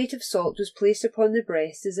 a plate of salt was placed upon the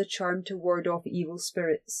breast as a charm to ward off evil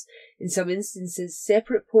spirits. In some instances,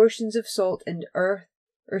 separate portions of salt and earth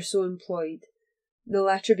are so employed, the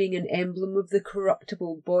latter being an emblem of the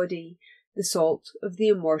corruptible body, the salt of the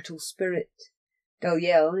immortal spirit.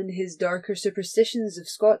 Dalyell, in his Darker Superstitions of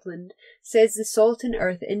Scotland, says the salt and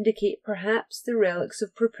earth indicate perhaps the relics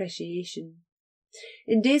of propitiation.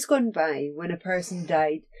 In days gone by, when a person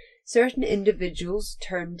died, certain individuals,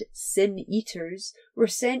 termed sin-eaters, were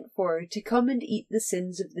sent for to come and eat the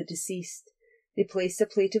sins of the deceased. They placed a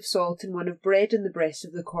plate of salt and one of bread on the breast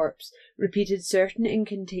of the corpse, repeated certain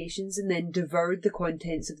incantations, and then devoured the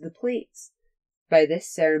contents of the plates. By this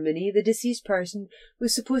ceremony, the deceased person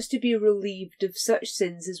was supposed to be relieved of such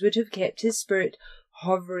sins as would have kept his spirit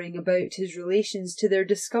hovering about his relations to their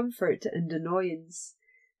discomfort and annoyance.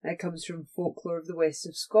 That comes from Folklore of the West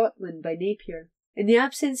of Scotland by Napier. In the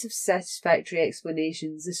absence of satisfactory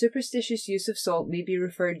explanations, the superstitious use of salt may be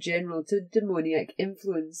referred generally to demoniac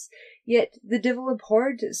influence, yet the devil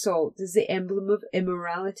abhorred salt as the emblem of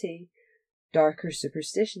immorality. Darker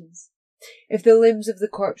Superstitions. If the limbs of the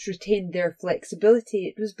corpse retained their flexibility,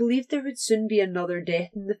 it was believed there would soon be another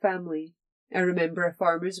death in the family. I remember a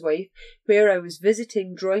farmer's wife, where I was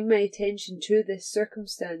visiting, drawing my attention to this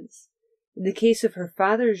circumstance. In the case of her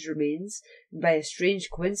father's remains, and by a strange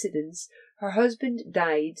coincidence, her husband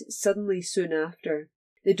died suddenly soon after.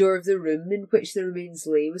 The door of the room in which the remains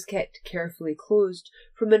lay was kept carefully closed,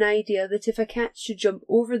 from an idea that if a cat should jump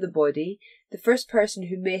over the body, the first person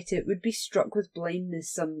who met it would be struck with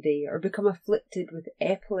blindness some day, or become afflicted with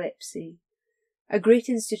epilepsy. A great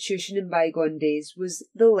institution in bygone days was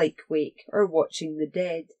the like-wake, or watching the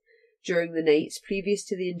dead. During the nights previous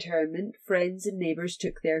to the interment, friends and neighbours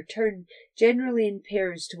took their turn, generally in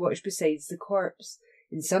pairs, to watch besides the corpse.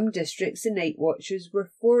 In some districts the night watchers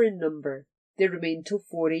were 4 in number. They remained till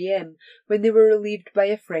 4 a.m, when they were relieved by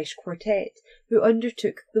a fresh quartet, who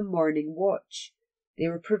undertook the morning watch. They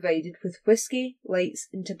were provided with whisky, lights,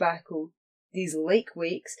 and tobacco. These lake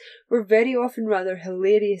wakes were very often rather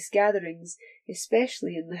hilarious gatherings,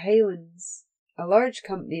 especially in the Highlands. A large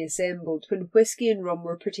company assembled, when whisky and rum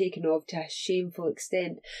were partaken of to a shameful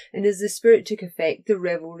extent, and as the spirit took effect the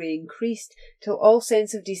revelry increased, till all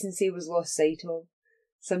sense of decency was lost sight of.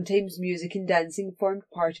 Sometimes music and dancing formed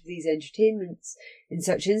part of these entertainments. In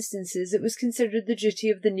such instances it was considered the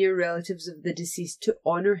duty of the near relatives of the deceased to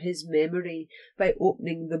honour his memory by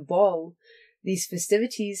opening the ball. These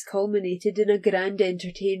festivities culminated in a grand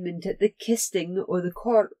entertainment at the Kisting or the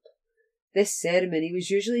Corp. This ceremony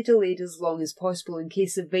was usually delayed as long as possible in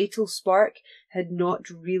case the vital spark had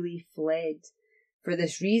not really fled. For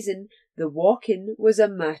this reason, the walk-in was a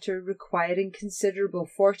matter requiring considerable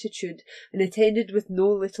fortitude and attended with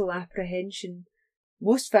no little apprehension.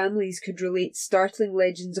 Most families could relate startling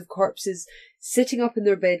legends of corpses sitting up in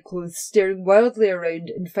their bedclothes, staring wildly around,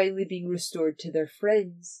 and finally being restored to their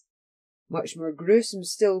friends. Much more gruesome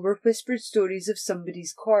still were whispered stories of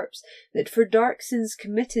somebody's corpse that for dark sins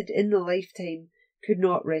committed in the lifetime could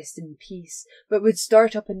not rest in peace, but would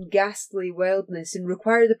start up in ghastly wildness and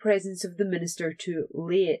require the presence of the minister to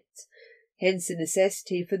lay it. Hence the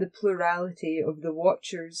necessity for the plurality of the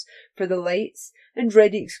watchers, for the lights, and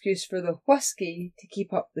ready excuse for the whisky to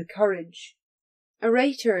keep up the courage. A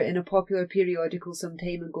writer in a popular periodical some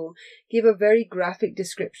time ago gave a very graphic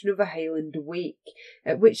description of a Highland wake,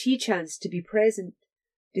 at which he chanced to be present.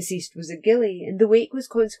 Deceased was a gillie, and the wake was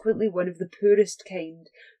consequently one of the poorest kind,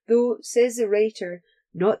 though, says the writer,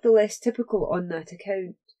 not the less typical on that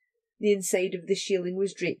account. The inside of the sheiling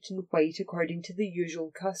was draped in white according to the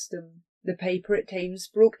usual custom. The piper at times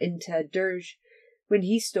broke into a dirge. When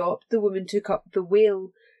he stopped, the woman took up the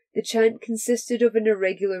wail. The chant consisted of an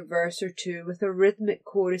irregular verse or two with a rhythmic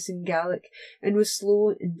chorus in Gaelic, and was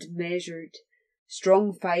slow and measured.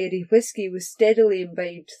 Strong fiery whisky was steadily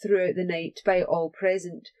imbibed throughout the night by all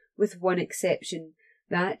present, with one exception,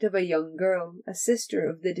 that of a young girl, a sister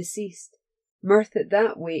of the deceased. Mirth at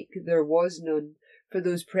that wake there was none, for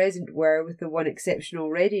those present were, with the one exception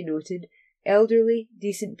already noted, elderly,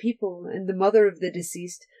 decent people, and the mother of the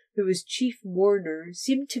deceased, who was chief mourner,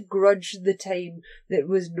 seemed to grudge the time that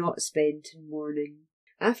was not spent in mourning.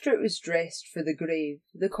 After it was dressed for the grave,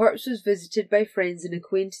 the corpse was visited by friends and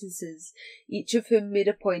acquaintances, each of whom made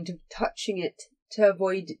a point of touching it to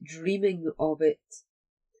avoid dreaming of it.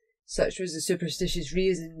 Such was the superstitious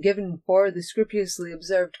reason given for the scrupulously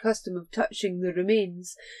observed custom of touching the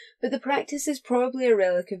remains, but the practice is probably a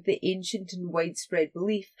relic of the ancient and widespread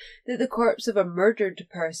belief that the corpse of a murdered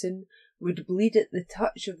person would bleed at the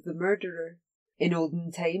touch of the murderer. In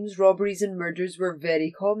olden times, robberies and murders were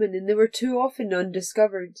very common, and they were too often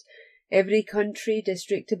undiscovered. Every country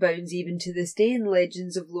district abounds even to this day in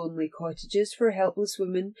legends of lonely cottages for helpless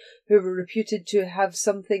women who were reputed to have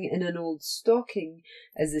something in an old stocking,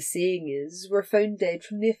 as the saying is, were found dead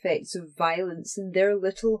from the effects of violence and their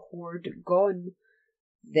little hoard gone.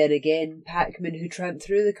 Then again, packmen who tramped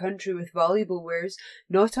through the country with valuable wares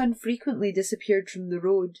not unfrequently disappeared from the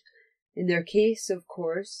road. In their case, of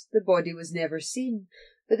course, the body was never seen,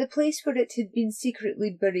 but the place where it had been secretly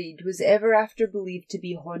buried was ever after believed to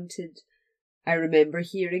be haunted. I remember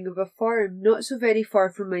hearing of a farm not so very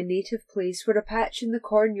far from my native place where a patch in the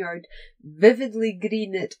cornyard, vividly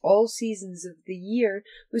green at all seasons of the year,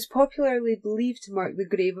 was popularly believed to mark the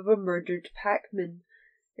grave of a murdered packman.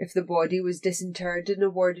 If the body was disinterred and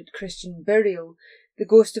awarded Christian burial, the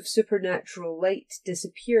ghost of supernatural light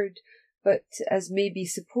disappeared, but, as may be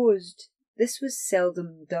supposed, this was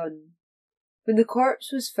seldom done. When the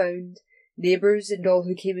corpse was found, neighbours and all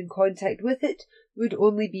who came in contact with it would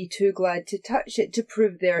only be too glad to touch it to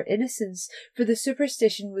prove their innocence, for the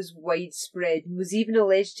superstition was widespread and was even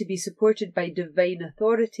alleged to be supported by divine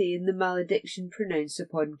authority in the malediction pronounced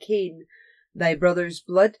upon Cain, "Thy brother's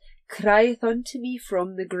blood crieth unto me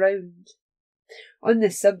from the ground." On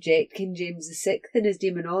this subject, King James VI, in his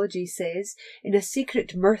Demonology, says, "In a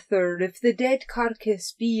secret murther, if the dead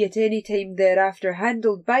carcass be at any time thereafter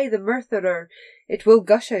handled by the murtherer, it will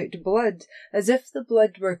gush out blood, as if the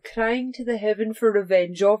blood were crying to the heaven for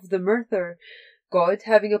revenge of the murther, God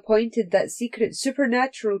having appointed that secret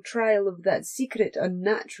supernatural trial of that secret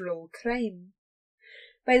unnatural crime."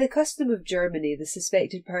 By the custom of Germany, the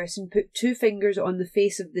suspected person put 2 fingers on the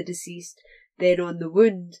face of the deceased, then on the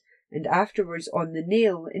wound, and afterwards on the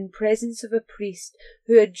nail, in presence of a priest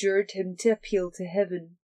who adjured him to appeal to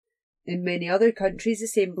heaven. In many other countries the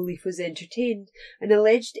same belief was entertained, and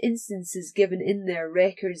alleged instances given in their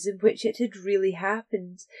records in which it had really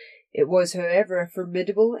happened. It was, however, a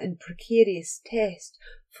formidable and precarious test,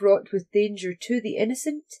 fraught with danger to the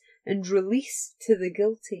innocent and release to the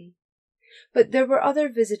guilty. But there were other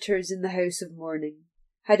visitors in the house of mourning.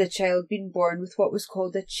 Had a child been born with what was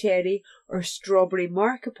called a cherry or strawberry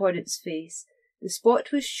mark upon its face, the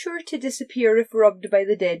spot was sure to disappear if rubbed by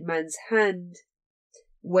the dead man's hand.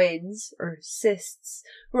 Wens, or cysts,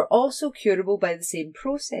 were also curable by the same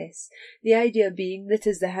process, the idea being that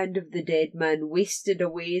as the hand of the dead man wasted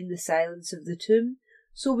away in the silence of the tomb,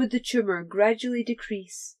 so would the tumour gradually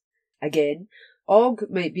decrease. Again,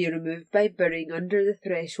 ague might be removed by burying under the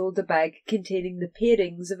threshold a bag containing the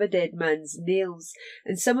parings of a dead man's nails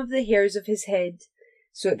and some of the hairs of his head.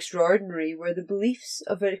 So extraordinary were the beliefs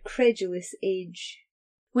of a credulous age.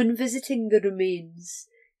 When visiting the remains,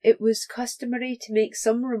 it was customary to make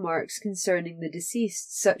some remarks concerning the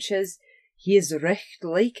deceased, such as, "He is recht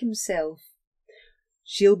like himself,"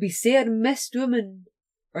 "She'll be sair missed woman,"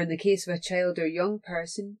 or in the case of a child or young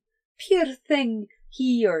person, "Puir thing,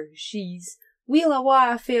 he or she's, weel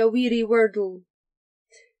awa fae a weary wordle,"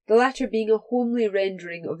 the latter being a homely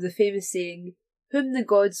rendering of the famous saying, "Whom the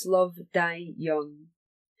gods love die young."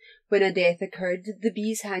 When a death occurred, the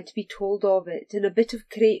bees had to be told of it, and a bit of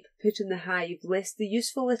crape put in the hive, lest the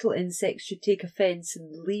useful little insects should take offence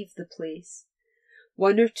and leave the place.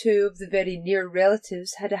 One or two of the very near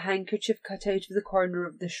relatives had a handkerchief cut out of the corner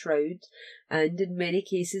of the shroud, and in many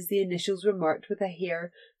cases the initials were marked with a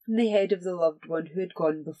hair from the head of the loved one who had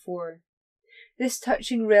gone before. This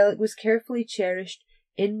touching relic was carefully cherished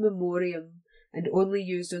in memoriam, and only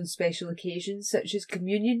used on special occasions such as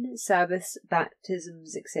communion, Sabbaths,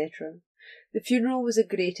 baptisms, etc. The funeral was a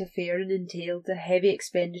great affair and entailed a heavy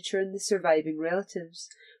expenditure on the surviving relatives.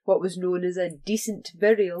 What was known as a decent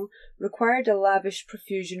burial required a lavish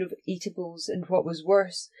profusion of eatables and, what was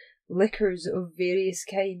worse, liquors of various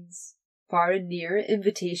kinds. Far and near,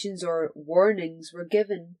 invitations or warnings were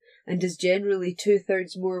given, and as generally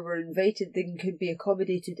 2/3 more were invited than could be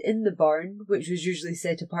accommodated in the barn, which was usually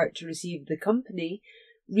set apart to receive the company,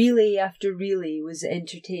 relay after relay was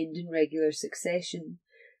entertained in regular succession.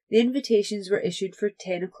 The invitations were issued for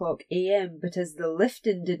 10 o'clock a.m., but as the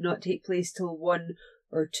lifting did not take place till 1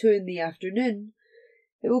 or 2 in the afternoon,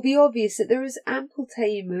 it will be obvious that there was ample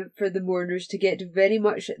time for the mourners to get very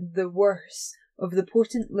much the worse of the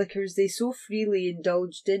potent liquors they so freely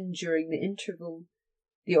indulged in during the interval.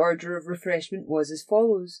 The order of refreshment was as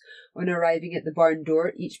follows. On arriving at the barn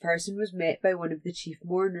door, each person was met by one of the chief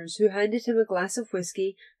mourners, who handed him a glass of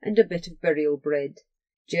whisky and a bit of burial bread,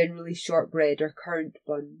 generally shortbread or currant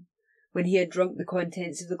bun. When he had drunk the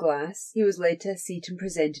contents of the glass, he was led to a seat and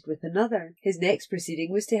presented with another. His next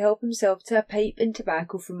proceeding was to help himself to a pipe and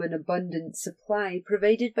tobacco from an abundant supply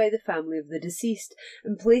provided by the family of the deceased,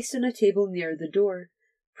 and placed on a table near the door.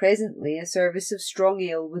 Presently a service of strong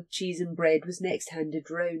ale with cheese and bread was next handed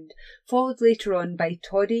round, followed later on by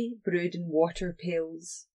toddy brewed in water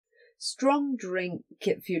pails. Strong drink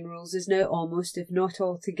at funerals is now almost, if not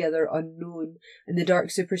altogether, unknown, and the dark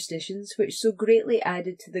superstitions which so greatly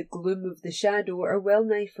added to the gloom of the shadow are well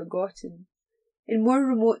nigh forgotten. In more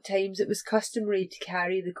remote times it was customary to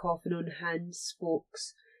carry the coffin on hand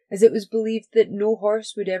spokes, as it was believed that no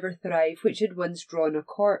horse would ever thrive which had once drawn a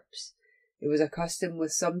corpse. It was a custom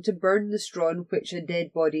with some to burn the straw on which a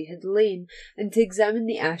dead body had lain, and to examine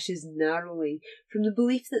the ashes narrowly, from the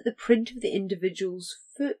belief that the print of the individual's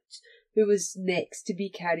foot, who was next to be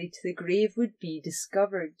carried to the grave, would be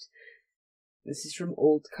discovered. This is from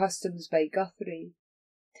Old Customs by Guthrie.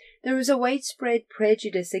 There was a widespread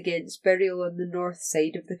prejudice against burial on the north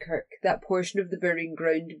side of the kirk, that portion of the burying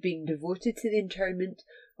ground being devoted to the interment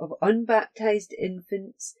of unbaptized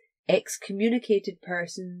infants, excommunicated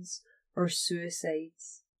persons, or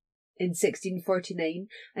suicides. In 1649,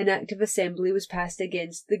 an Act of Assembly was passed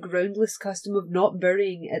against the groundless custom of not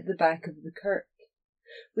burying at the back of the kirk.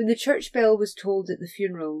 When the church bell was tolled at the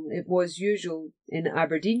funeral, it was usual, in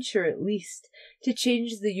Aberdeenshire at least, to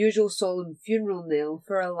change the usual solemn funeral knell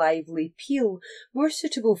for a lively peal, more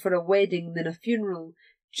suitable for a wedding than a funeral,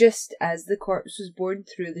 just as the corpse was borne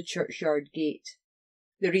through the churchyard gate.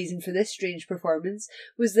 The reason for this strange performance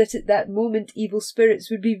was that at that moment evil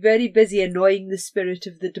spirits would be very busy annoying the spirit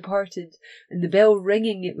of the departed, and the bell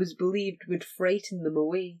ringing, it was believed, would frighten them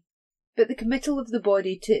away. But the committal of the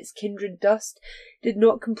body to its kindred dust did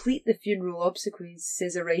not complete the funeral obsequies,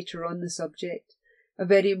 says a writer on the subject. A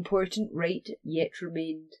very important rite yet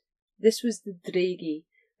remained. This was the dreigie,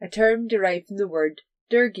 a term derived from the word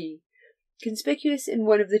dirgie, conspicuous in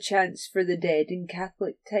one of the chants for the dead in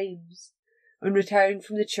Catholic times. On retiring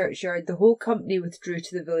from the churchyard, the whole company withdrew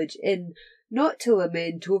to the village inn, not to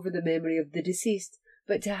lament over the memory of the deceased,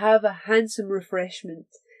 but to have a handsome refreshment.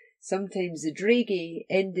 Sometimes the dragée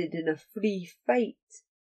ended in a free fight.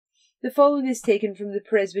 The following is taken from the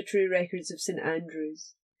Presbytery records of St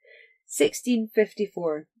Andrews.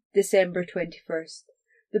 1654, December 21st.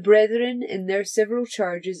 The brethren, in their several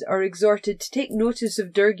charges, are exhorted to take notice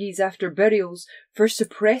of dirgies after burials for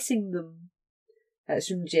suppressing them. That's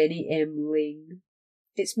from Jenny M. Lane.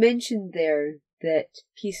 It's mentioned there that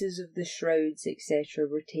pieces of the shrouds, etc.,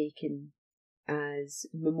 were taken as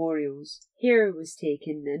memorials. Hair was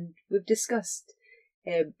taken, and we've discussed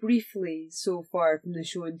briefly so far from the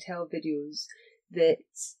show and tell videos that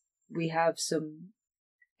we have some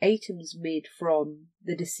items made from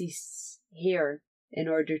the deceased's hair in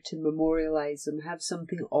order to memorialise them, have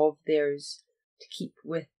something of theirs to keep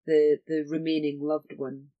with the remaining loved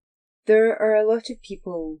one. There are a lot of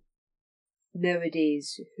people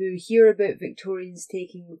nowadays who hear about Victorians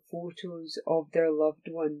taking photos of their loved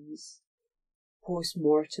ones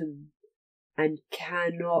post-mortem and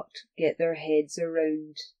cannot get their heads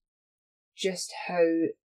around just how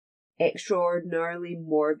extraordinarily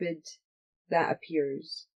morbid that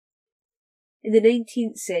appears. In the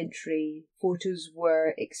 19th century, photos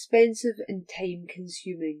were expensive and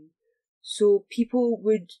time-consuming, so people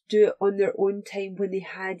would do it on their own time when they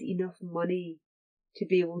had enough money to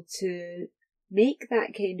be able to make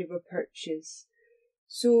that kind of a purchase.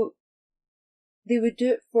 So they would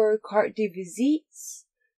do it for carte de visites,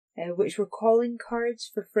 which were calling cards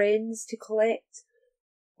for friends to collect,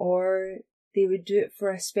 or they would do it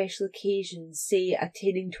for a special occasion, say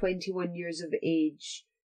attaining 21 years of age.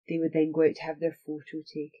 They would then go out to have their photo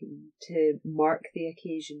taken to mark the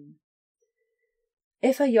occasion.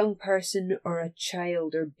 If a young person or a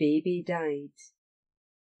child or baby died,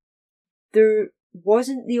 there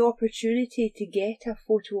wasn't the opportunity to get a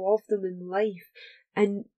photo of them in life,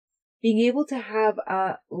 and being able to have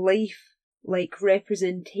a life-like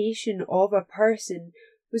representation of a person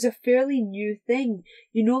was a fairly new thing.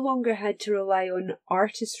 You no longer had to rely on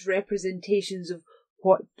artists' representations of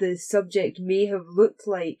what the subject may have looked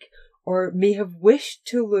like or may have wished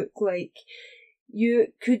to look like. You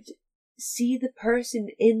could see the person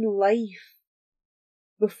in life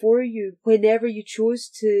before you whenever you chose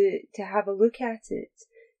to have a look at it.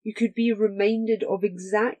 You could be reminded of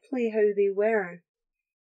exactly how they were.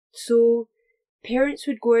 So parents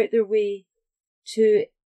would go out their way to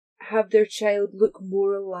have their child look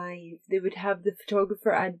more alive. They would have the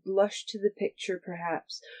photographer add blush to the picture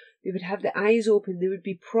perhaps. They would have the eyes open, they would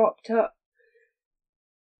be propped up.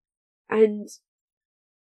 And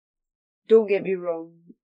don't get me wrong,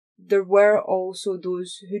 there were also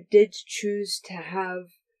those who did choose to have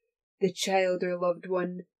the child or loved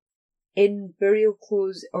one in burial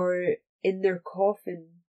clothes or in their coffin.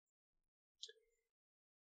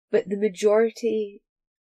 But the majority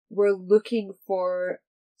were looking for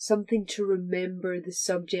something to remember the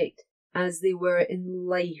subject as they were in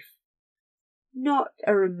life, not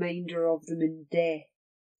a reminder of them in death.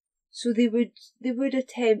 So they would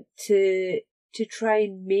attempt to try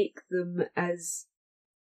and make them as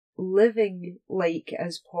living like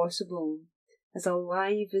as possible, as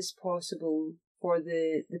alive as possible for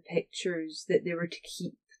the pictures that they were to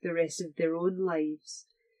keep the rest of their own lives.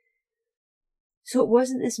 So it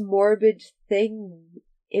wasn't this morbid thing,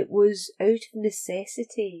 it was out of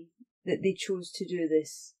necessity that they chose to do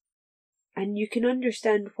this. And you can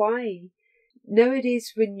understand why.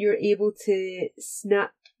 Nowadays, when you're able to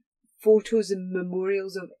snap photos and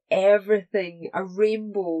memorials of everything, a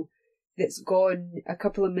rainbow that's gone a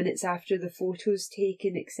couple of minutes after the photo's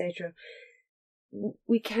taken, etc.,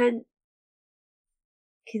 we can't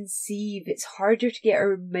conceive, it's harder to get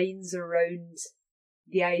our minds around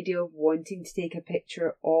the idea of wanting to take a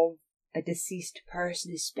picture of a deceased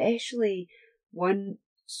person, especially one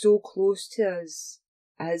so close to us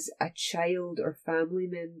as a child or family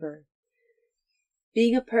member.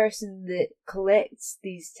 Being a person that collects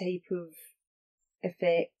these type of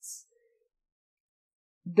effects,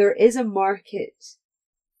 there is a market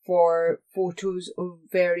for photos of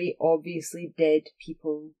very obviously dead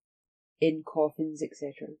people in coffins,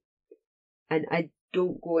 etc. And I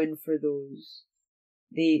don't go in for those.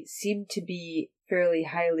 They seem to be fairly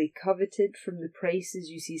highly coveted from the prices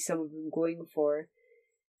you see some of them going for.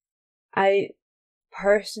 I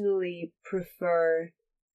personally prefer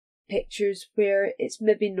pictures where it's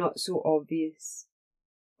maybe not so obvious,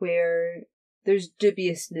 where there's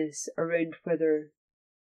dubiousness around whether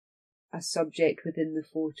a subject within the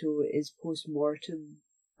photo is post-mortem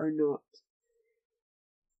or not.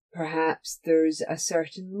 Perhaps there's a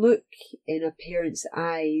certain look in a parent's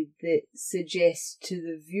eye that suggests to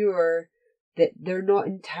the viewer that they're not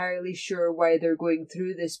entirely sure why they're going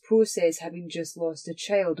through this process, having just lost a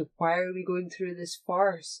child. Why are we going through this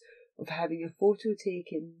farce of having a photo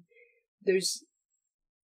taken? There's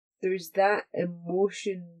that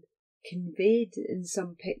emotion conveyed in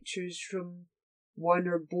some pictures from one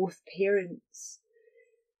or both parents.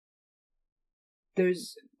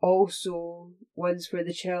 There's also ones where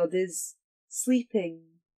the child is sleeping,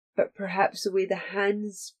 but perhaps the way the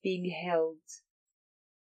hand's being held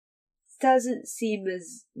doesn't seem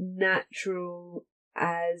as natural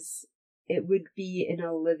as it would be in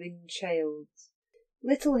a living child.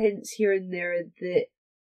 Little hints here and there that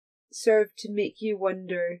serve to make you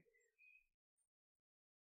wonder,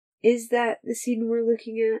 is that the scene we're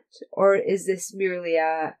looking at? Or is this merely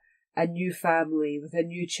a new family with a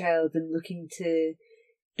new child and looking to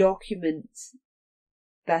document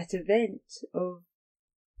that event of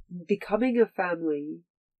becoming a family?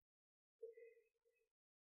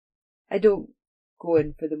 I don't go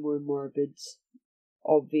in for the more morbid,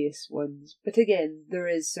 obvious ones, but again, there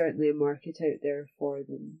is certainly a market out there for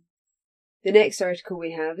them. The next article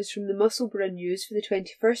we have is from the Musselburgh News for the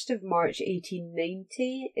 21st of March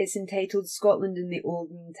 1890. It's entitled Scotland in the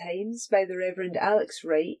Olden Times by the Reverend Alex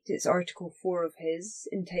Wright. It's Article 4 of his,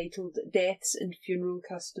 entitled Deaths and Funeral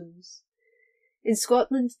Customs. In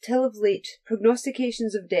Scotland, till of late,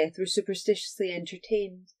 prognostications of death were superstitiously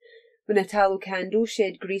entertained. When a tallow candle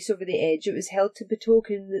shed grease over the edge, it was held to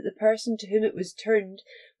betoken that the person to whom it was turned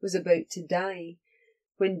was about to die.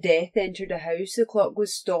 When death entered a house, the clock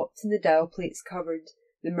was stopped and the dial plates covered.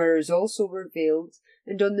 The mirrors also were veiled,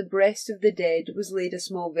 and on the breast of the dead was laid a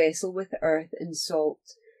small vessel with earth and salt.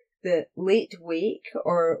 The late wake,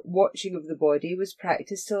 or watching of the body, was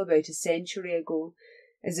practised till about a century ago.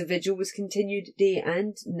 As the vigil was continued day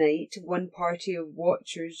and night, one party of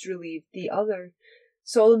watchers relieved the other.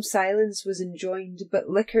 Solemn silence was enjoined, but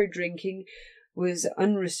liquor drinking was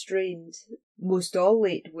unrestrained. Most all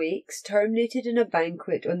late wakes terminated in a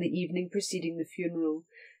banquet on the evening preceding the funeral.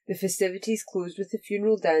 The festivities closed with a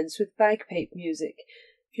funeral dance with bagpipe music.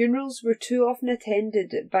 Funerals were too often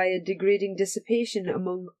attended by a degrading dissipation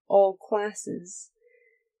among all classes.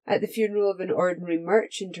 At the funeral of an ordinary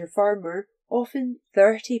merchant or farmer, often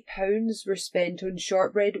 £30 were spent on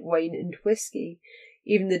shortbread, wine, and whisky.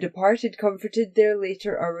 Even the departed comforted their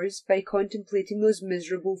later hours by contemplating those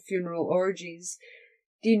miserable funeral orgies.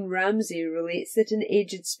 Dean Ramsay relates that an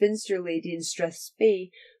aged spinster lady in Strathspey,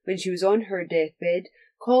 when she was on her deathbed,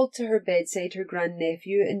 called to her bedside her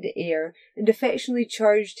grandnephew and heir, and affectionately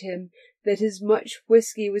charged him that as much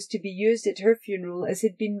whisky was to be used at her funeral as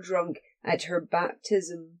had been drunk at her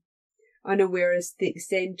baptism. Unaware as to the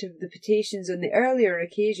extent of the potations on the earlier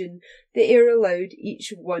occasion, the heir allowed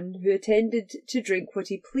each one who attended to drink what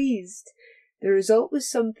he pleased. The result was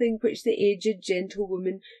something which the aged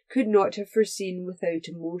gentlewoman could not have foreseen without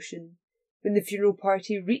emotion. When the funeral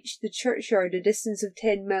party reached the churchyard, a distance of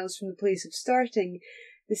 10 miles from the place of starting,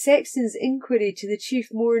 the sexton's inquiry to the chief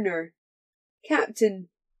mourner, "Captain,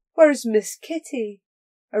 where's Miss Kitty?"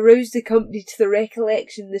 aroused the company to the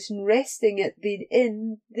recollection that in resting at the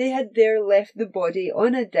inn they had there left the body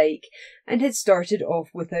on a dyke and had started off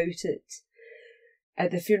without it.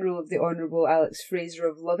 At the funeral of the Honourable Alex Fraser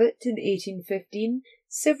of Lovat in 1815,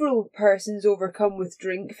 several persons overcome with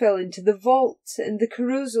drink fell into the vault, and the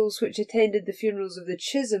carousals which attended the funerals of the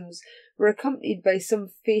Chisholms were accompanied by some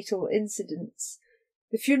fatal incidents.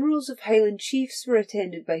 The funerals of Highland chiefs were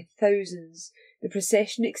attended by thousands, the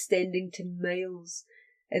procession extending to miles.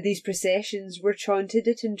 At these processions were chaunted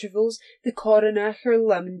at intervals the Coronach or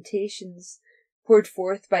lamentations. Poured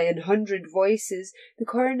forth by 100 voices, the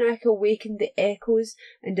Coronach awakened the echoes,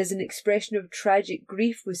 and as an expression of tragic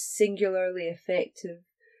grief was singularly effective.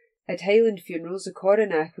 At Highland funerals the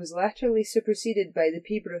Coronach was latterly superseded by the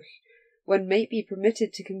Pibroch. One might be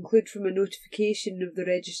permitted to conclude from a notification of the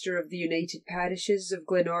Register of the United Parishes of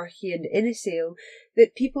Glenorchy and Innisfail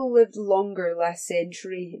that people lived longer last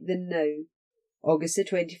century than now. August the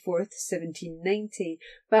 24th, 1790,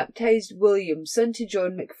 baptised William, son to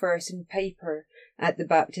John Macpherson Piper. At the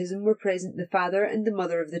baptism were present the father and the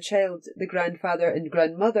mother of the child, the grandfather and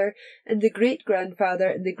grandmother, and the great-grandfather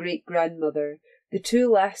and the great-grandmother, the two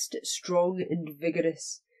last strong and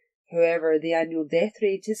vigorous. However, the annual death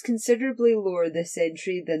rate is considerably lower this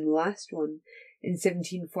century than the last one. In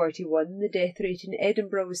 1741, the death rate in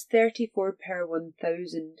Edinburgh was 34 per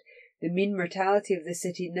 1,000. The mean mortality of the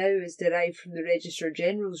city now, as derived from the Registrar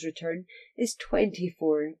General's return, is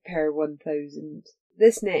 24 per 1,000.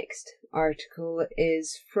 This next article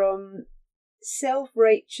is from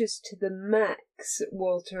self-righteous to the max,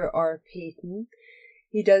 Walter R. Payton.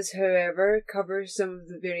 He does, however, cover some of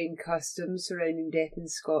the varying customs surrounding death in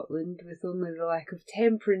Scotland, with only the lack of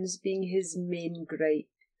temperance being his main gripe.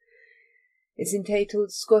 It's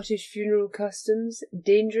entitled Scottish Funeral Customs,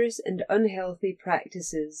 Dangerous and Unhealthy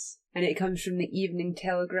Practices, and it comes from the Evening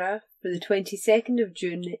Telegraph for the 22nd of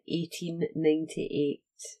June 1898.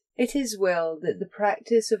 It is well that the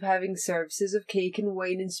practice of having services of cake and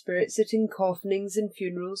wine and spirits at encoffinings and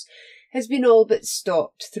funerals has been all but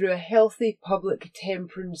stopped through a healthy public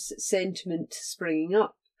temperance sentiment springing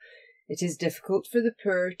up. It is difficult for the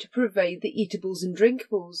poor to provide the eatables and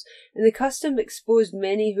drinkables, and the custom exposed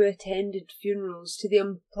many who attended funerals to the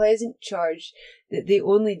unpleasant charge that they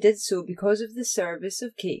only did so because of the service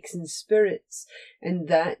of cakes and spirits, and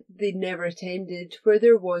that they never attended where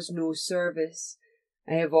there was no service.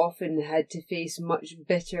 I have often had to face much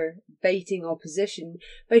bitter, biting opposition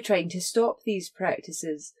by trying to stop these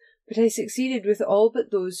practices, but I succeeded with all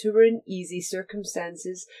but those who were in easy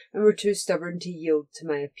circumstances and were too stubborn to yield to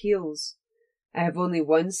my appeals. I have only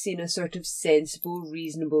once seen a sort of sensible,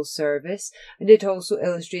 reasonable service, and it also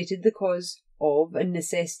illustrated the cause of and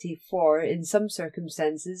necessity for, in some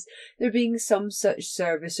circumstances, there being some such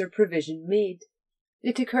service or provision made.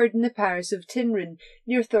 It occurred in the parish of Tinrin,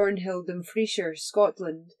 near Thornhill, Dumfriesshire,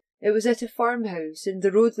 Scotland. It was at a farmhouse, and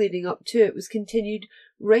the road leading up to it was continued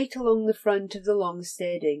right along the front of the long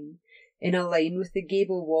steading. In a line with the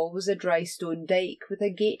gable wall was a dry stone dyke, with a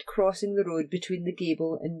gate crossing the road between the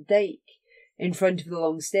gable and dyke. In front of the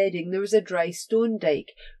long steading there was a dry stone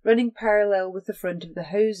dyke, running parallel with the front of the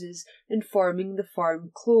houses, and forming the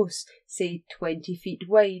farm close, say 20 feet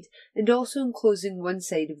wide, and also enclosing one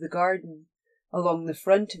side of the garden. Along the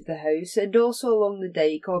front of the house, and also along the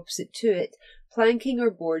dyke opposite to it, planking or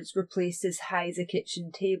boards were placed as high as a kitchen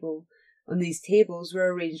table. On these tables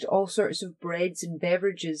were arranged all sorts of breads and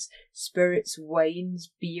beverages, spirits,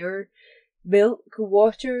 wines, beer, milk,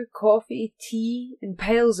 water, coffee, tea, and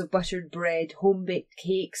piles of buttered bread, home-baked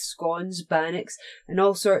cakes, scones, bannocks, and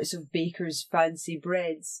all sorts of bakers' fancy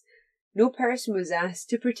breads. No person was asked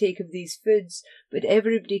to partake of these foods, but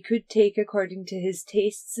everybody could take according to his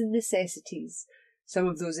tastes and necessities. Some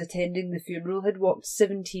of those attending the funeral had walked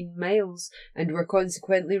 17 miles, and were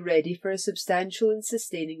consequently ready for a substantial and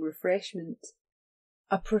sustaining refreshment.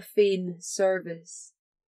 A profane service.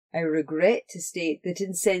 I regret to state that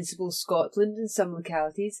in sensible Scotland and some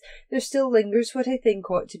localities there still lingers what I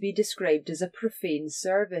think ought to be described as a profane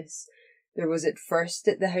service. There was at first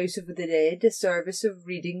at the House of the Dead a service of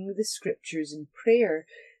reading the Scriptures and prayer.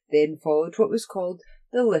 Then followed what was called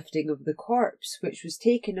the lifting of the corpse, which was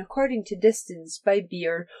taken according to distance by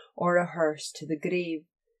bier or a hearse to the grave,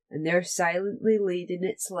 and there silently laid in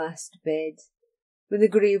its last bed. When the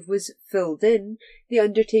grave was filled in, the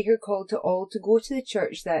undertaker called to all to go to the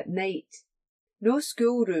church that night. No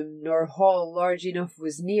schoolroom nor hall large enough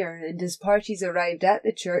was near, and as parties arrived at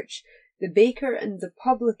the church, the baker and the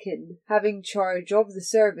publican, having charge of the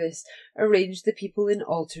service, arranged the people in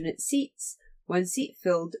alternate seats, one seat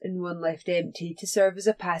filled and one left empty, to serve as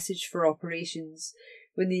a passage for operations.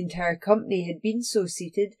 When the entire company had been so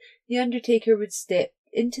seated, the undertaker would step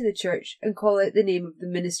into the church and call out the name of the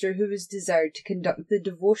minister who was desired to conduct the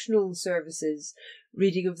devotional services,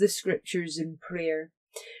 reading of the Scriptures and prayer.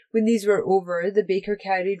 When these were over, the baker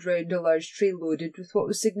carried round a large tray loaded with what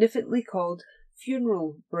was significantly called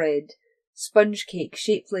funeral bread, sponge cake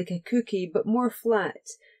shaped like a cookie but more flat.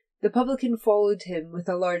 The publican followed him with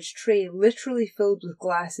a large tray literally filled with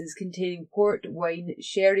glasses containing port, wine,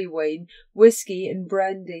 sherry wine, whisky, and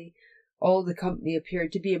brandy. All the company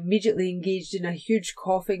appeared to be immediately engaged in a huge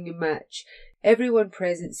coughing match. Everyone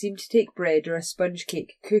present seemed to take bread or a sponge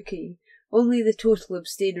cake cookie, only the total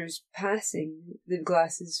abstainers passing the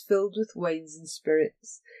glasses filled with wines and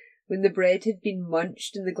spirits. When the bread had been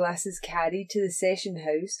munched and the glasses carried to the session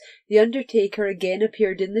house, the undertaker again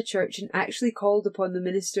appeared in the church and actually called upon the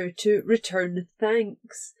minister to return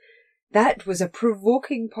thanks. That was a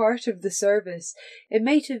provoking part of the service. It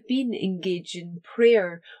might have been engage in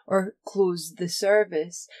prayer or close the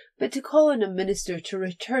service, but to call on a minister to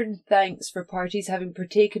return thanks for parties having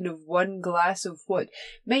partaken of one glass of what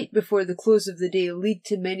might before the close of the day lead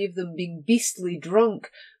to many of them being beastly drunk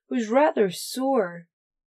was rather sore.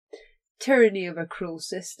 Tyranny of a cruel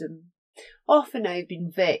system. Often I have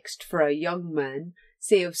been vexed for a young man,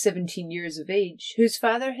 say of 17 years of age, whose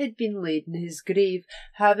father had been laid in his grave,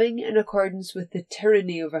 having, in accordance with the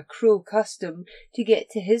tyranny of a cruel custom, to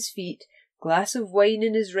get to his feet, glass of wine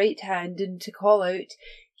in his right hand, and to call out,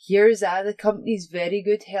 "Here's the company's very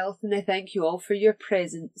good health, and I thank you all for your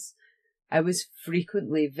presence." I was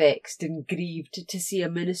frequently vexed and grieved to see a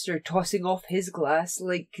minister tossing off his glass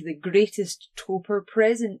like the greatest toper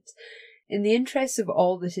present. In the interests of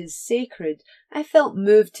all that is sacred, I felt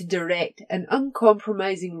moved to direct an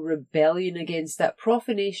uncompromising rebellion against that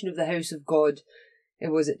profanation of the house of God. It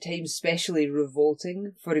was at times specially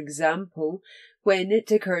revolting, for example, when it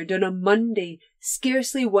occurred on a Monday,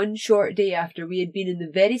 scarcely one short day after we had been in the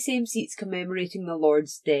very same seats commemorating the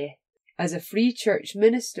Lord's death. As a Free Church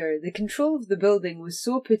minister, the control of the building was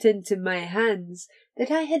so put into my hands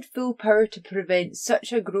that I had full power to prevent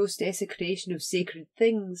such a gross desecration of sacred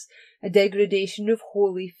things, a degradation of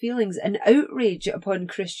holy feelings, an outrage upon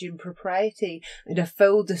Christian propriety, and a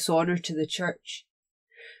foul dishonour to the Church.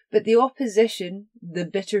 But the opposition, the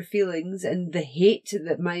bitter feelings, and the hate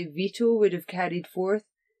that my veto would have carried forth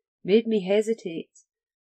made me hesitate.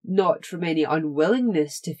 Not from any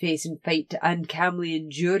unwillingness to face and fight and calmly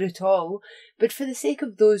endure it all, but for the sake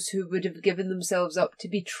of those who would have given themselves up to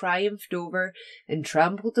be triumphed over and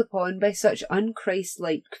trampled upon by such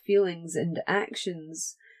unchristlike feelings and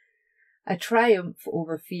actions. A triumph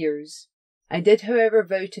over fears. I did, however,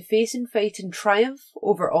 vow to face and fight and triumph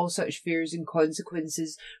over all such fears and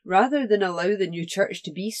consequences, rather than allow the new church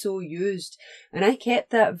to be so used, and I kept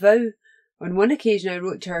that vow. On one occasion I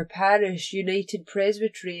wrote to our parish, United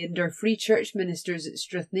Presbytery, and our Free Church ministers at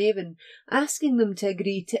Strathnaven, asking them to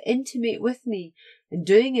agree to intimate with me, and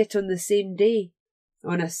doing it on the same day,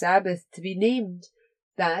 on a Sabbath to be named,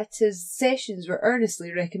 that, as sessions were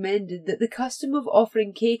earnestly recommended, that the custom of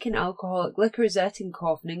offering cake and alcoholic liquors at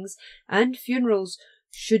encoffenings and funerals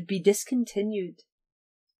should be discontinued.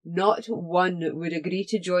 Not one would agree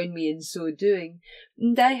to join me in so doing,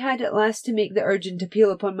 and I had at last to make the urgent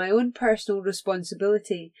appeal upon my own personal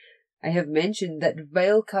responsibility. I have mentioned that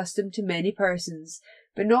vile custom to many persons,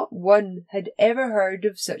 but not one had ever heard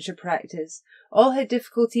of such a practice. All had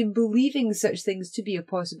difficulty in believing such things to be a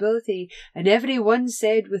possibility, and every one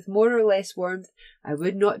said with more or less warmth, I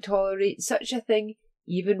would not tolerate such a thing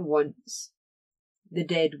even once. The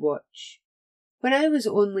Dead Watch. When I was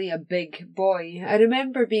only a big boy, I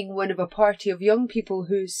remember being one of a party of young people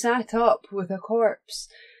who sat up with a corpse.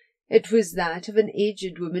 It was that of an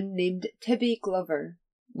aged woman named Tibby Glover.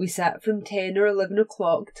 We sat from 10 or 11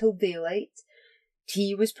 o'clock till daylight.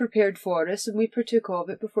 Tea was prepared for us, and we partook of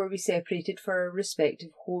it before we separated for our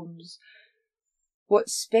respective homes. What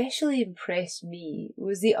specially impressed me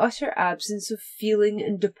was the utter absence of feeling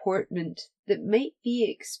and deportment that might be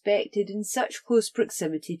expected in such close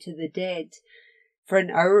proximity to the dead. For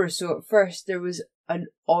an hour or so at first there was an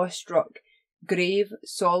awestruck, grave,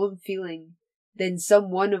 solemn feeling. Then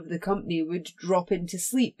some one of the company would drop into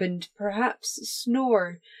sleep and perhaps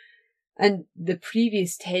snore, and the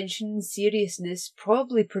previous tension and seriousness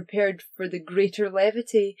probably prepared for the greater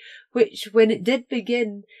levity, which, when it did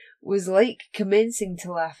begin, was like commencing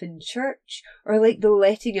to laugh in church, or like the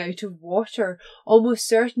letting out of water, almost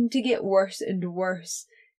certain to get worse and worse,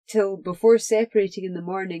 till, before separating in the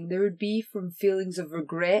morning, there would be, from feelings of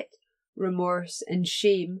regret, remorse, and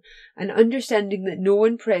shame, an understanding that no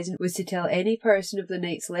one present was to tell any person of the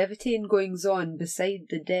night's levity and goings-on beside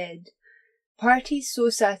the dead. Parties so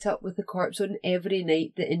sat up with the corpse on every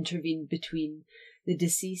night that intervened between the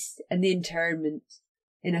deceased and the interment.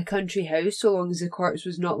 In a country house, so long as the corpse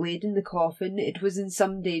was not laid in the coffin, it was in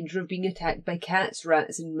some danger of being attacked by cats,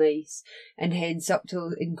 rats, and mice, and hence up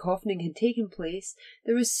till encoffining had taken place,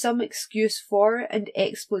 there was some excuse for and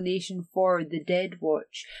explanation for the dead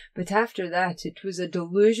watch, but after that it was a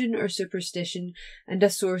delusion or superstition, and a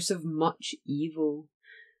source of much evil.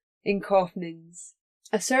 Encoffinings.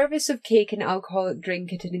 A service of cake and alcoholic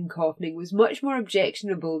drink at an encoffining was much more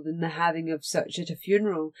objectionable than the having of such at a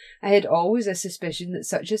funeral. I had always a suspicion that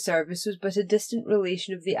such a service was but a distant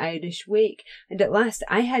relation of the Irish wake, and at last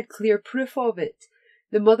I had clear proof of it.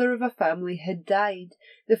 The mother of a family had died.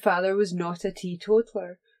 The father was not a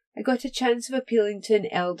teetotaler. I got a chance of appealing to an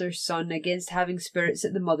elder son against having spirits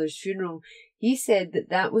at the mother's funeral. He said that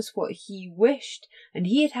that was what he wished, and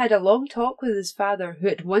he had had a long talk with his father, who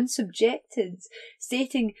at once objected,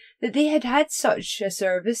 stating that they had had such a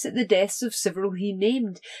service at the deaths of several he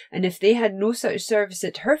named, and if they had no such service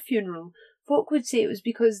at her funeral, folk would say it was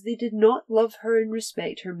because they did not love her and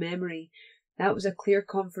respect her memory. That was a clear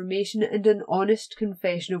confirmation and an honest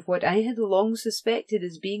confession of what I had long suspected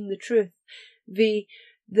as being the truth, viz.,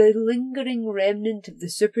 the lingering remnant of the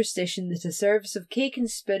superstition that a service of cake and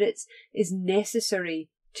spirits is necessary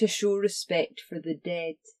to show respect for the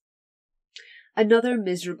dead. Another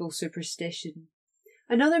miserable superstition.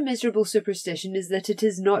 Another miserable superstition is that it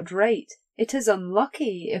is not right. It is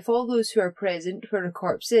unlucky if all those who are present where a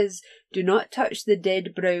corpse is do not touch the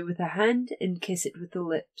dead brow with a hand and kiss it with the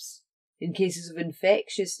lips. In cases of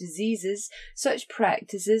infectious diseases, such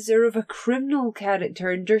practices are of a criminal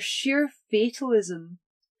character and are sheer fatalism.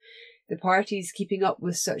 The parties keeping up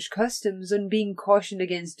with such customs, on being cautioned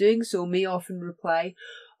against doing so, may often reply,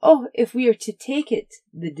 "Oh, if we are to take it,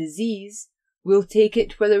 the disease, we'll take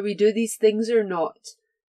it whether we do these things or not."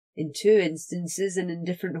 In 2 instances and in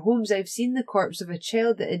different homes, I've seen the corpse of a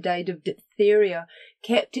child that had died of diphtheria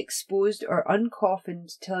kept exposed or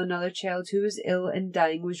uncoffined till another child who was ill and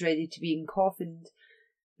dying was ready to be encoffined.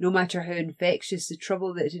 No matter how infectious the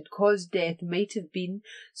trouble that had caused death might have been,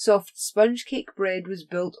 soft sponge cake bread was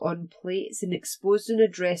built on plates and exposed on a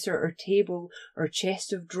dresser or table or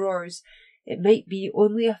chest of drawers, it might be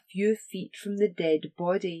only a few feet from the dead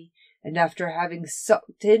body, and after having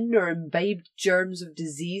sucked in or imbibed germs of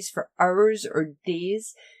disease for hours or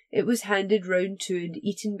days, it was handed round to and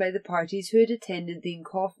eaten by the parties who had attended the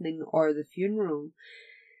encoffining or the funeral.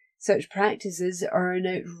 Such practices are an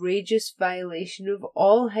outrageous violation of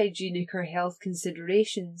all hygienic or health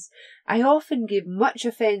considerations. I often give much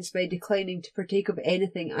offence by declining to partake of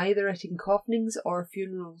anything either at encoffinings or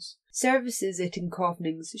funerals. Services at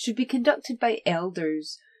encoffinings should be conducted by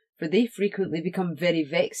elders, for they frequently become very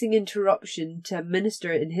vexing interruption to a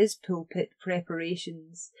minister in his pulpit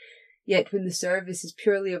preparations. Yet when the service is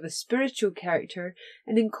purely of a spiritual character,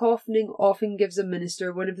 an encoffining often gives a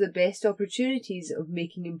minister one of the best opportunities of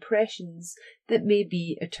making impressions that may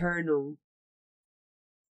be eternal.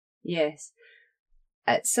 Yes,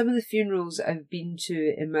 at some of the funerals I've been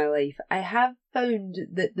to in my life, I have found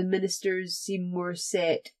that the ministers seem more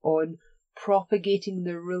set on propagating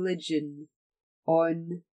their religion,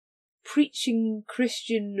 on preaching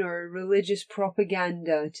Christian or religious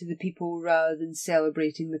propaganda to the people rather than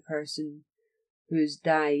celebrating the person who has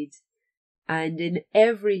died. And in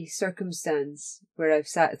every circumstance where I've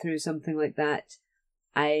sat through something like that,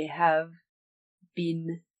 I have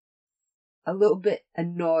been a little bit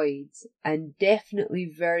annoyed and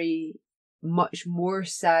definitely very much more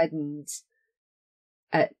saddened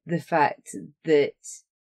at the fact that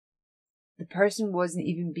the person wasn't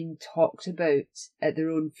even being talked about at their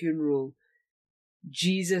own funeral.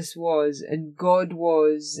 Jesus was, and God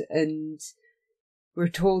was, and we're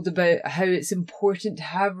told about how it's important to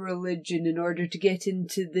have religion in order to get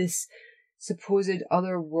into this supposed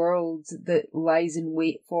other world that lies in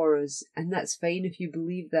wait for us. And that's fine if you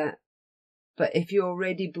believe that. But if you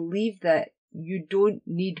already believe that, you don't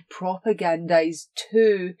need propagandized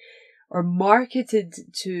to or marketed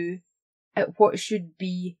to at what should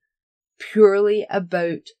be purely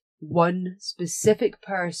about one specific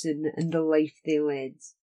person and the life they led.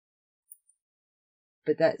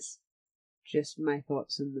 But that's just my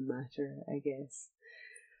thoughts on the matter, I guess.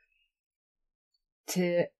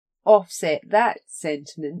 To offset that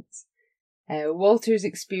sentiment, Walter's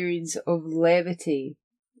experience of levity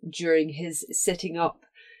during his sitting up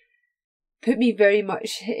put me very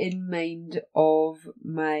much in mind of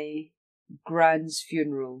my Gran's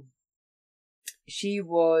funeral. She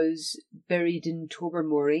was buried in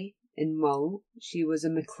Tobermory in Mull. She was a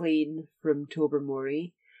MacLean from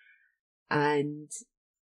Tobermory, and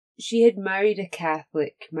she had married a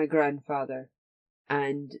Catholic, my grandfather,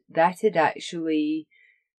 and that had actually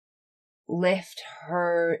left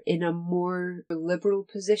her in a more liberal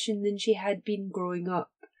position than she had been growing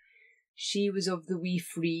up. She was of the Wee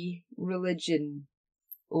Free religion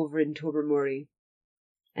over in Tobermory,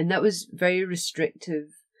 and that was very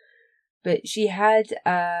restrictive. But she had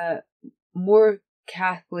a more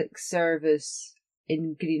Catholic service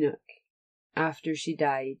in Greenock after she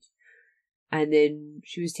died. And then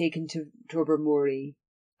she was taken to Tobermory.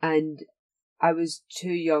 And I was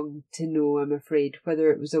too young to know, I'm afraid,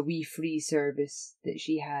 whether it was a Wee Free service that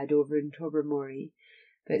she had over in Tobermory.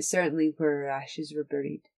 But certainly where her ashes were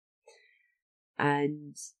buried.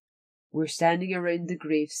 And we're standing around the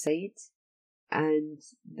graveside. And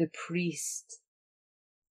the priest,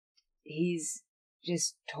 he's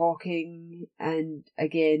just talking, and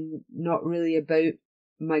again, not really about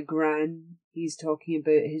my Gran. He's talking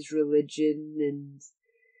about his religion and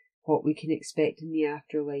what we can expect in the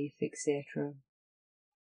afterlife, etc.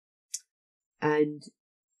 And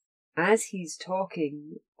as he's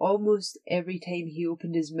talking, almost every time he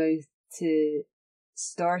opened his mouth to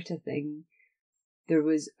start a thing, there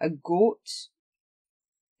was a goat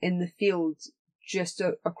in the field just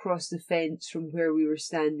across the fence from where we were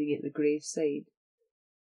standing at the graveside,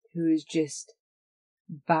 who was just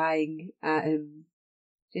bang at him.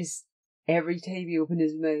 Just every time he opened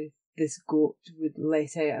his mouth, this goat would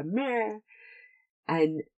let out a meh.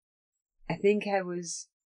 And I feel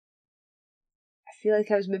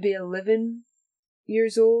like I was maybe 11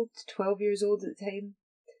 years old, 12 years old at the time.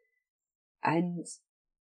 And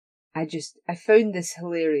I found this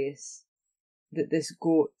hilarious, that this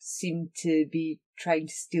goat seemed to be trying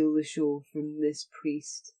to steal the show from this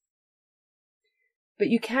priest. But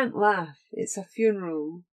you can't laugh, it's a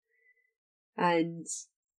funeral. And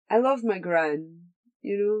I love my gran,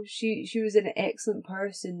 you know, she was an excellent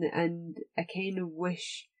person, and I kind of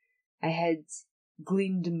wish I had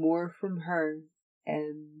gleaned more from her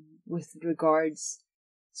with regards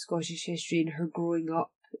Scottish history and her growing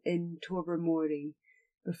up in Tobermory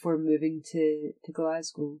before moving to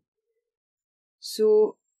Glasgow.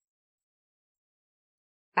 So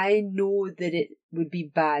I know that it would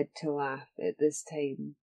be bad to laugh at this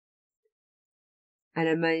time, and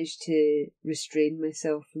I managed to restrain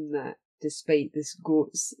myself from that despite this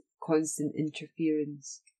goat's constant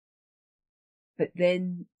interference. But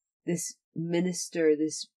then this minister,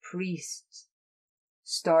 this priest,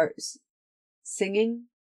 starts singing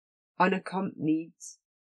unaccompanied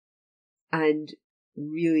and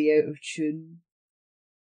really out of tune,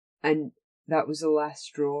 and that was the last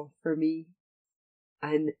straw for me.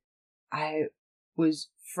 And I was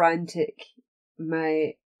frantic.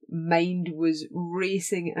 My mind was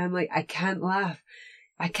racing, and I'm like, I can't laugh.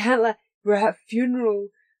 We're at a funeral,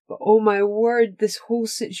 but oh my word, this whole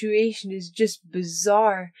situation is just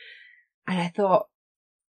bizarre. And I thought,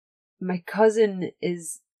 my cousin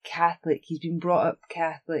is Catholic. He's been brought up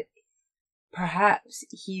Catholic. Perhaps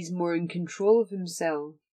he's more in control of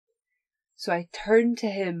himself. So I turned to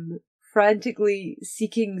him, frantically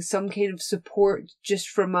seeking some kind of support just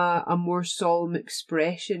from a more solemn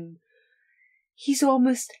expression. He's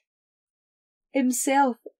almost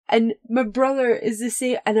himself, and my brother is the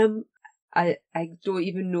same, and I don't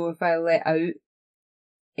even know if I let out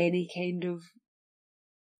any kind of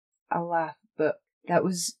a laugh, but that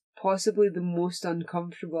was possibly the most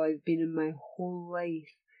uncomfortable I've been in my whole life.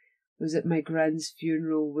 Was at my gran's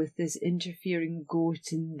funeral with this interfering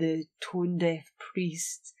goat and the tone-deaf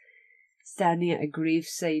priest standing at a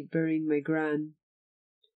graveside burying my gran.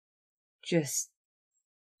 Just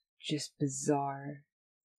bizarre.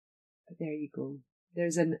 But there you go.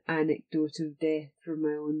 There's an anecdote of death from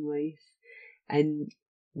my own life. And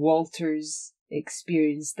Walter's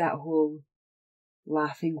experience, that whole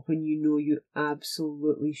laughing when you know you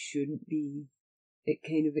absolutely shouldn't be, it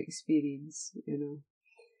kind of experience, you know.